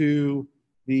to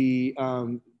the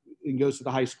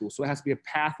high school. So it has to be a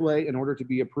pathway in order to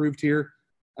be approved here.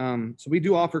 So we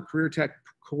do offer career tech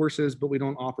courses, but we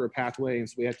don't offer a pathway, and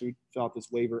so we have to fill out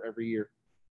this waiver every year.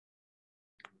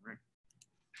 Right.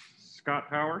 Scott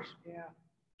Powers? Yeah.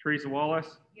 Teresa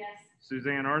Wallace? Yes.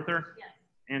 Suzanne Arthur? Yes.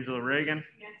 Angela Reagan?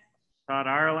 Yes. Todd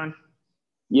Ireland?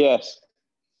 Yes.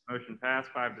 Motion passed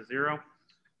 5-0.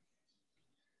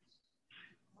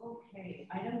 Okay,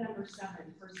 item number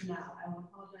 7, personnel. I will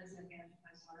apologize again if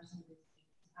I slur some of these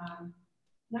things.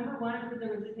 Number one, for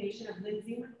the resignation of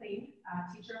Lindsay McLean,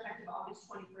 teacher effective August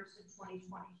 21st of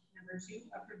 2020. Number two,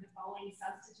 approve the following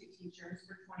substitute teachers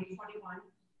for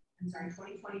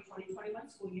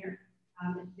 2020-2021 school year.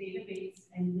 David Bates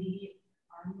and Lee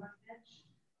Armitage.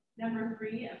 Number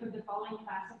three, approve the following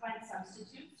classified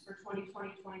substitutes for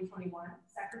 2020-2021.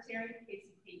 Secretary,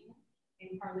 Casey Payton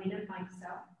and Carlina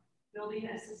Mikesell. Building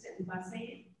assistant and bus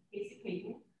aide, Casey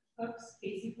Payton. Cooks,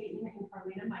 Casey Payton and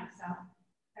Carlina Mikesell.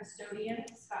 Custodian,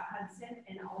 Scott Hudson,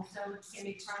 and also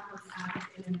Tammy Crum was added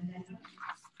in an addendum.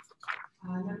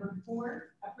 Number four,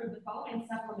 approve the following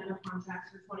supplemental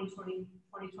contracts for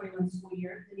 2020-2021 school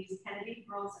year. Denise Kennedy,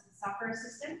 girls soccer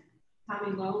assistant.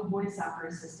 Tommy Lowe, boys soccer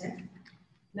assistant.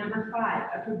 Number five,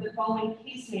 approve the following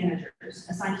case managers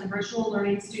assigned to virtual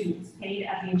learning students paid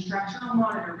at the instructional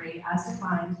monitor rate as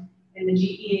defined in the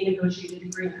GEA negotiated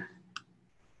agreement.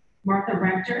 Martha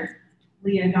Rector,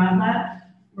 Leah Godlab,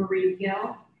 Marie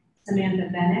Gill, Samantha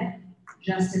Bennett,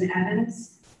 Justin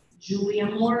Evans, Julia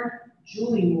Moore,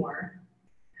 Julie Moore,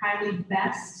 Kylie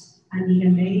Best, Anita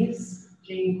Mays,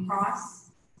 Jane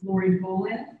Cross, Lori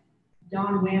Bolin,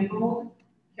 Dawn Wambold,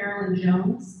 Carolyn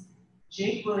Jones,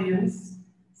 Jake Williams,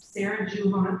 Sarah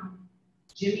Juhan,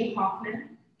 Jimmy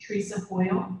Hoffman, Teresa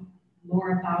Boyle,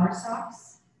 Laura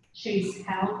Bowersox, Chase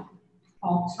Held,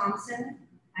 Paul Thompson,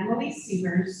 Emily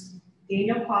Sievers,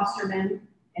 Daniel Fosterman,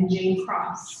 and Jane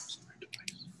Cross.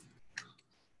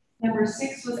 Number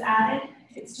six was added.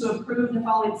 It's to approve the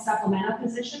following supplemental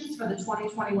positions for the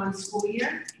 2021 school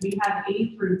year. We have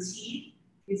A through T.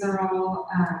 These are all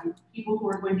people who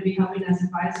are going to be helping as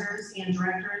advisors and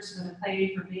directors for the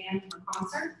play, for band, for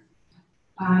concert.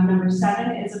 Number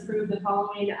seven is approve the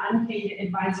following unpaid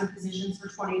advisor positions for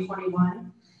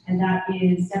 2021. And that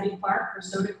is Debbie Clark for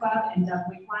Soda Club and Doug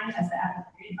Wickline as the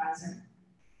athletic advisor.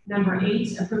 Number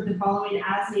eight, approve the following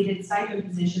as needed stipend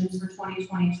positions for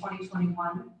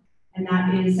 2020-2021. And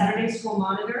that is Saturday School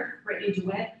Monitor, Brittany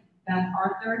DeWitt, Beth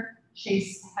Arthur,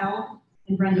 Chase Held,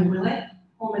 and Brenda Willett.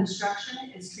 Home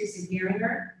Instruction is Teresa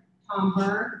Geringer, Tom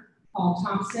Burr, Paul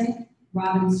Thompson,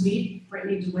 Robin Sweet,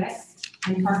 Brittany DeWitt,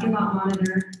 and Parking Lot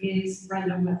Monitor is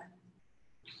Brenda Willett.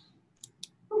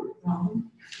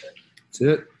 That's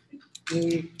it.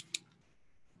 We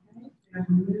have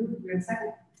a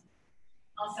second.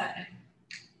 I'll second.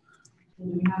 Do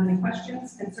we have any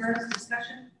questions, concerns,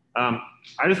 discussion?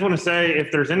 I just want to say,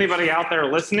 if there's anybody out there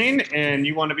listening and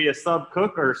you want to be a sub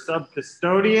cook or sub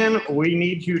custodian, we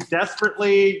need you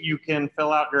desperately. You can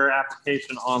fill out your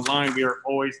application online. We are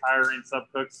always hiring sub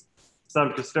cooks,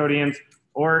 sub custodians,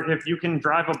 or if you can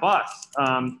drive a bus,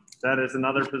 that is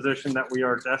another position that we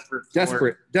are desperate for.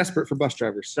 Desperate for bus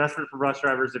drivers. Desperate for bus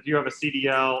drivers. If you have a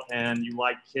CDL and you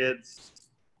like kids,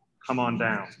 come on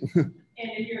down. And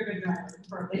if you're a good driver,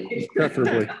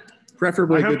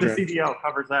 Preferably I hope good the driver. CDL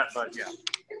covers that, but yeah.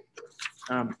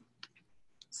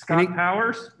 Scott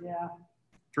Powers, Yeah.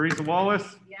 Teresa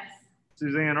Wallace, Yes.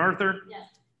 Suzanne Arthur, Yes.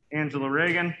 Angela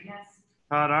Reagan, Yes.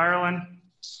 Todd Ireland.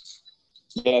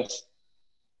 Yes.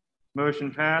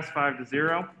 Motion passed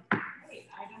 5-0. Okay,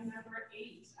 item number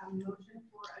 8, a motion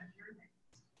for adjournment.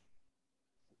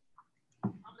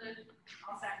 I'll move.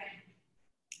 I'll second.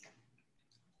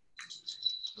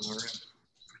 All right.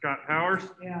 Scott Powers,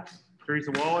 Yeah.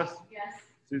 Teresa Wallace, Yes.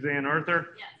 Suzanne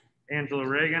Arthur, Yes. Angela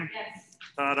Reagan, Yes.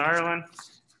 Todd Ireland.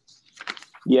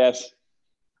 Yes.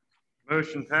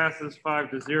 Motion passes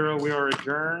 5-0. We are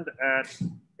adjourned at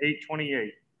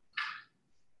 8:28.